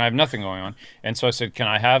going on. And I have nothing going on. And so I said, can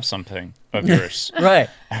I have something of yours? Right.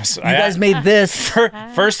 So You guys made this.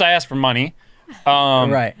 First, I asked for money.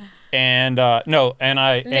 Right. And no, and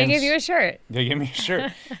I. They gave you a shirt. They gave me a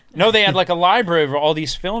shirt. No, they had like a library of all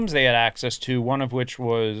these films they had access to, one of which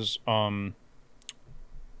was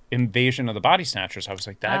Invasion of the Body Snatchers. I was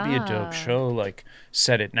like, that'd be a dope show. Like,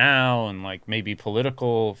 Set It Now, and like maybe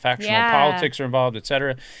political, factional politics are involved,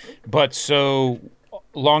 etc. But so,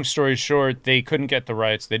 long story short, they couldn't get the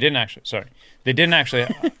rights. They didn't actually.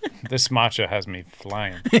 This matcha has me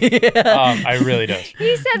flying. I really does.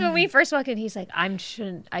 He said when we first walked in, he's like, I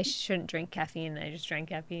shouldn't drink caffeine. I just drank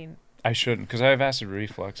caffeine. I shouldn't, because I have acid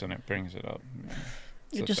reflux and it brings it up.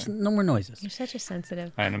 You're just no more noises. You're such a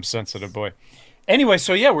sensitive. I am a sensitive boy. Anyway,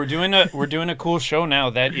 so yeah, we're doing a cool show now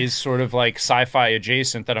that is sort of like sci-fi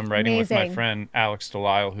adjacent that I'm writing with my Amazing. friend Alex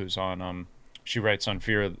Delisle, who's on she writes on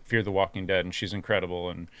Fear the Walking Dead, and she's incredible.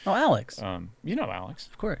 And Oh, Alex. you know Alex.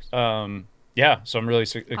 Of course. Yeah, so I'm really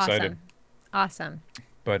excited. Awesome.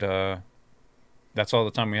 But that's all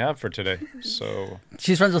the time we have for today. So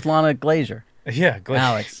She's friends with Lana Glazier. yeah,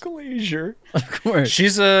 Alex. Glacier. Of course.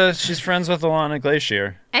 She's friends with Alana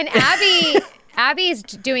Glacier. And Abby's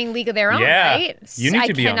doing League of Their Own, Yeah. right? You need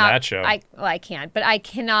to be on cannot- that show. I can't, but I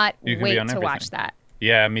cannot You can be wait on to everything. watch that.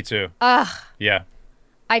 Yeah, me too. Ugh. Yeah,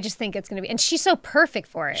 I just think it's gonna be, and she's so perfect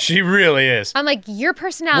for it. she really is. I'm like, your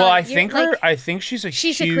personality. Well, I you're think like, I think she's a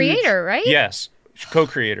She's a huge, creator, right? Yes,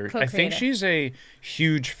 co-creator. I think Co-creator. she's a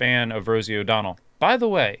huge fan of Rosie O'Donnell. By the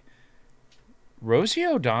way, Rosie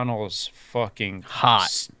O'Donnell's fucking Hot.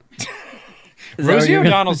 Is that what Rosie you're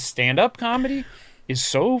gonna- O'Donnell's stand-up comedy is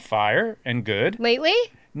so fire and good. Lately,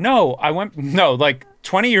 No, like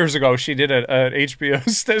 20 years ago, she did an HBO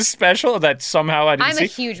special that somehow I didn't I'm see. a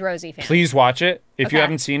huge Rosie fan. Please watch it. If you Okay.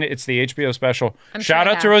 haven't seen it, it's the HBO special. I'm Shout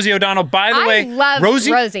sure I out to have. Rosie O'Donnell. By the I way, love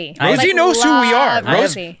Rosie. Rosie. Rosie knows who we are. love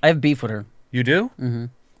Rosie. I have beef with her. You do?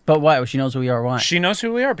 But why? She knows who we are. Why? She knows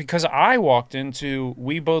who we are because I walked into.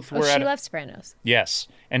 We both Oh, were she at. loves Sopranos. Yes,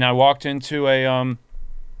 and I walked into a.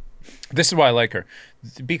 This is why I like her,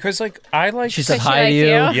 because like I like. She said Does she hi to like you.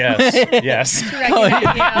 you? Yes,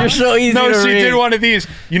 yes. You're so easy No, to she read. did one of these.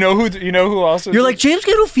 You know who? You know who also? You're like, James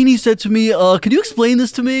Gandolfini said to me, can you explain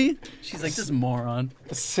this to me? She's like, this moron.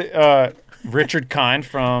 Richard Kind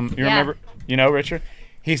from. You Yeah. remember? You know Richard.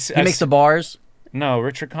 He makes the bars. No,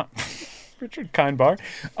 Richard Kind. Richard Kindbar.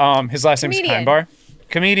 His last name's Comedian. Kindbar.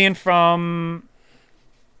 Comedian from.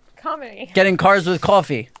 Comedy. Getting cars with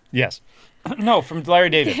coffee. Yes. No, from Larry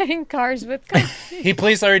David. Getting cars with. He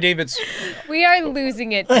plays Larry David's. We are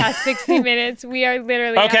losing it past 60 minutes. We are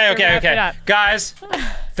literally. have to wrap it up. Guys,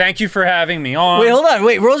 thank you for having me on. Wait, hold on.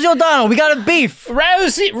 Wait, Rosie O'Donnell, we got a beef.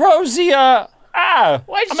 Rosie,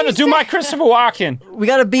 What'd I'm gonna she do say? my Christopher Walken. We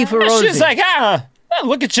got a beef with Rosie. She's like,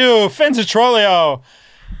 look at you, Finn Detrolio.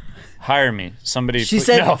 Hire me, somebody. She please-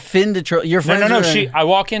 said, no. Finn Detroit. Your No, friends no, no. are- I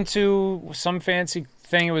walk into some fancy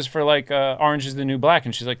thing. It was for like Orange is the New Black,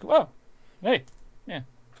 and she's like, "Whoa, hey, yeah,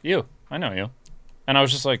 you. I know you." And I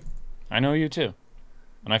was just like, "I know you too,"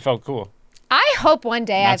 and I felt cool. I hope one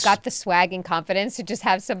day That's- I've got the swag and confidence to just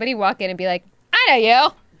have somebody walk in and be like, I know you.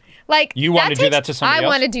 Like You want to do that to somebody I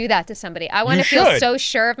else? want to do that to somebody. I want You to feel should. so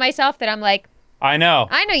sure of myself that I'm like, I know,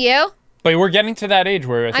 I know you. but we're getting to that age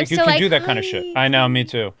where I think you still can like, do that kind of shit. I know, me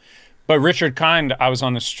too. But Richard Kind, I was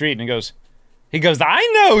on the street, and he goes,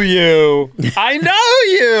 "I know you, I know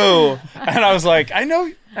you," and I was like, I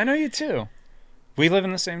know you too. We live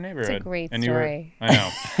in the same neighborhood. great and story. I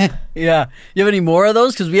know. Yeah. You have any more of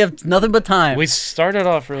those? Because we have nothing but time. We started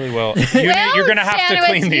off really well. You're gonna have to Stanowitz,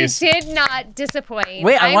 clean these. You did not disappoint.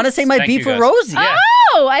 Wait, I want to say my Thank beef you, with guys. Rosie. Yeah.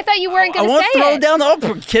 Oh, I thought you weren't I going to want say to throw it. down the.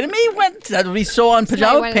 Oh, kidding me? What? That would be so on Tonight,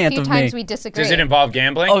 pajama one of the pants few of me. times we disagree. Does it involve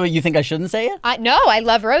gambling? Oh, you think I shouldn't say it? No, I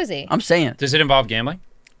love Rosie. I'm saying it. Does it involve gambling?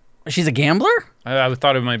 She's a gambler? I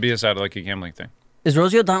thought it might be a like a gambling thing. Is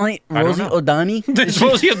Rosie O'Donnell? don't Rosie know. O'Donnell? Does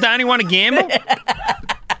Rosie O'Donnell want to gamble?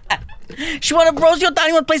 She want to Rosie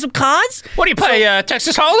O'Donnell want to play some cards? What do you play,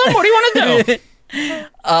 Texas Hold'em? What do you want to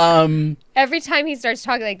do? Every time he starts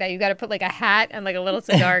talking like that, you got to put like a hat and like a little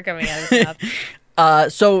cigar coming out of his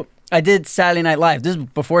mouth. So I did Saturday Night Live. This is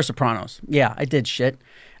before Sopranos. Yeah, I did shit.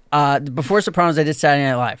 Before Sopranos, I did Saturday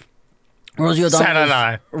Night Live.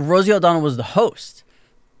 Rosie O'Donnell was the host,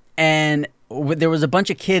 and there was a bunch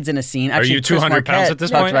of kids in a scene. Actually, you Chris 200 pounds Marquette at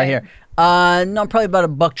this talked point? Right here. No, I'm probably about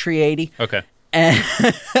 $180. Okay. And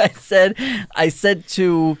I said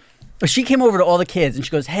to, she came over to all the kids and she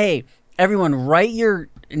goes, "Hey, everyone, write your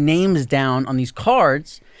names down on these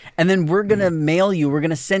cards, and then we're gonna mail you. We're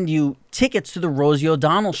gonna send you tickets to the Rosie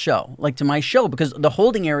O'Donnell show, like to my show, because the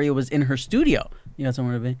holding area was in her studio. You got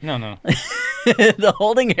somewhere to be? No. The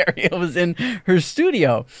holding area was in her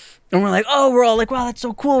studio, and we're like, oh, we're all like, wow, that's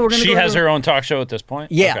so cool. We're gonna. She has her own talk show at this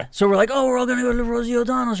point. Yeah, Okay. so we're like, oh, we're all gonna go to the Rosie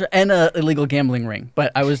O'Donnell show and a illegal gambling ring,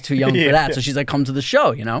 but I was too young for that, so she's like, come to the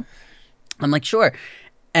show, you know. I'm like, sure,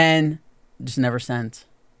 and just never sent.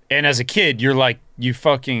 And as a kid, you're like, you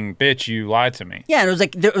fucking bitch, you lied to me. Yeah, and it was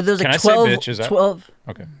like there was like Can I say 12. bitch? Is that- 12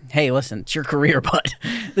 Okay. Hey, listen, it's your career, but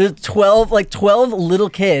there's 12 little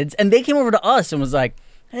kids, and they came over to us and was like,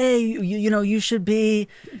 hey, you know, you should be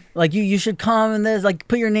like you should come and there's like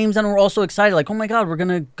put your names down. And we're all so excited, like, oh my god, we're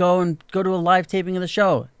gonna go to a live taping of the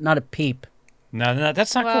show. Not a peep. No,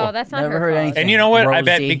 that's not Well, cool. that's not Never her heard fault. anything. And you know what? I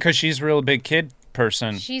bet Rosie. because she's a real big kid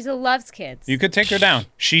person, She loves kids. you could take her down.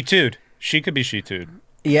 She too'd. She could be she too'd.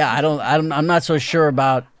 Yeah, I'm not so sure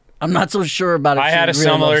about. I'm not so sure about it. I She had a really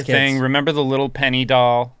similar loves kids. thing. Remember the little Penny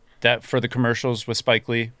doll that for the commercials with Spike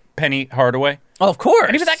Lee? Penny Hardaway? Oh, of course.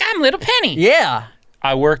 And he was like, I'm little Penny. yeah.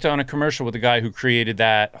 I worked on a commercial with the guy who created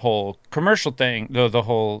that whole commercial thing, the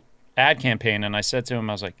whole ad campaign, and I said to him,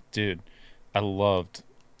 I was like, dude, I loved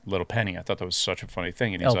Little Penny. I thought that was such a funny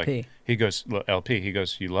thing. And he's LP. like, he goes, LP, he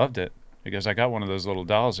goes, you loved it. He goes, I got one of those little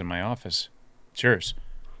dolls in my office. It's yours.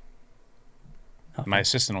 My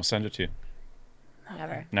assistant will send it to you.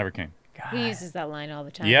 Never. Never came. He uses that line all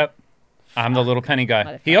the time. Yep. I'm the Little Penny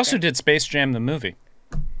guy. He Motherfucker. also did Space Jam the movie.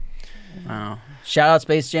 Wow. Shout out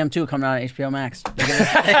Space Jam 2 coming out on HBO Max.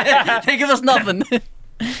 They give us nothing.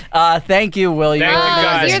 Thank you, Will. Thank you, Oh,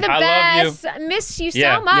 guys. you're the I love you. best. I miss you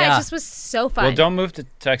Yeah. so much. Yeah. This was so fun. Well, don't move to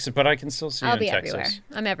Texas, but I can still see you I'll in be Texas. everywhere.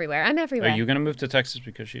 I'm everywhere. I'm Are everywhere. you going to move to Texas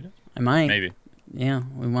because she does? I might. Maybe. Yeah,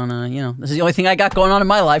 we want to, you know, this is the only thing I got going on in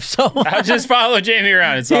my life, so. I'll just follow Jamie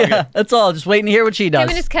around. It's all yeah, good. that's all. Just waiting to hear what she does. Him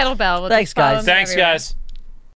and his kettlebell. We'll Thanks, just follow guys. him Thanks, everywhere. guys.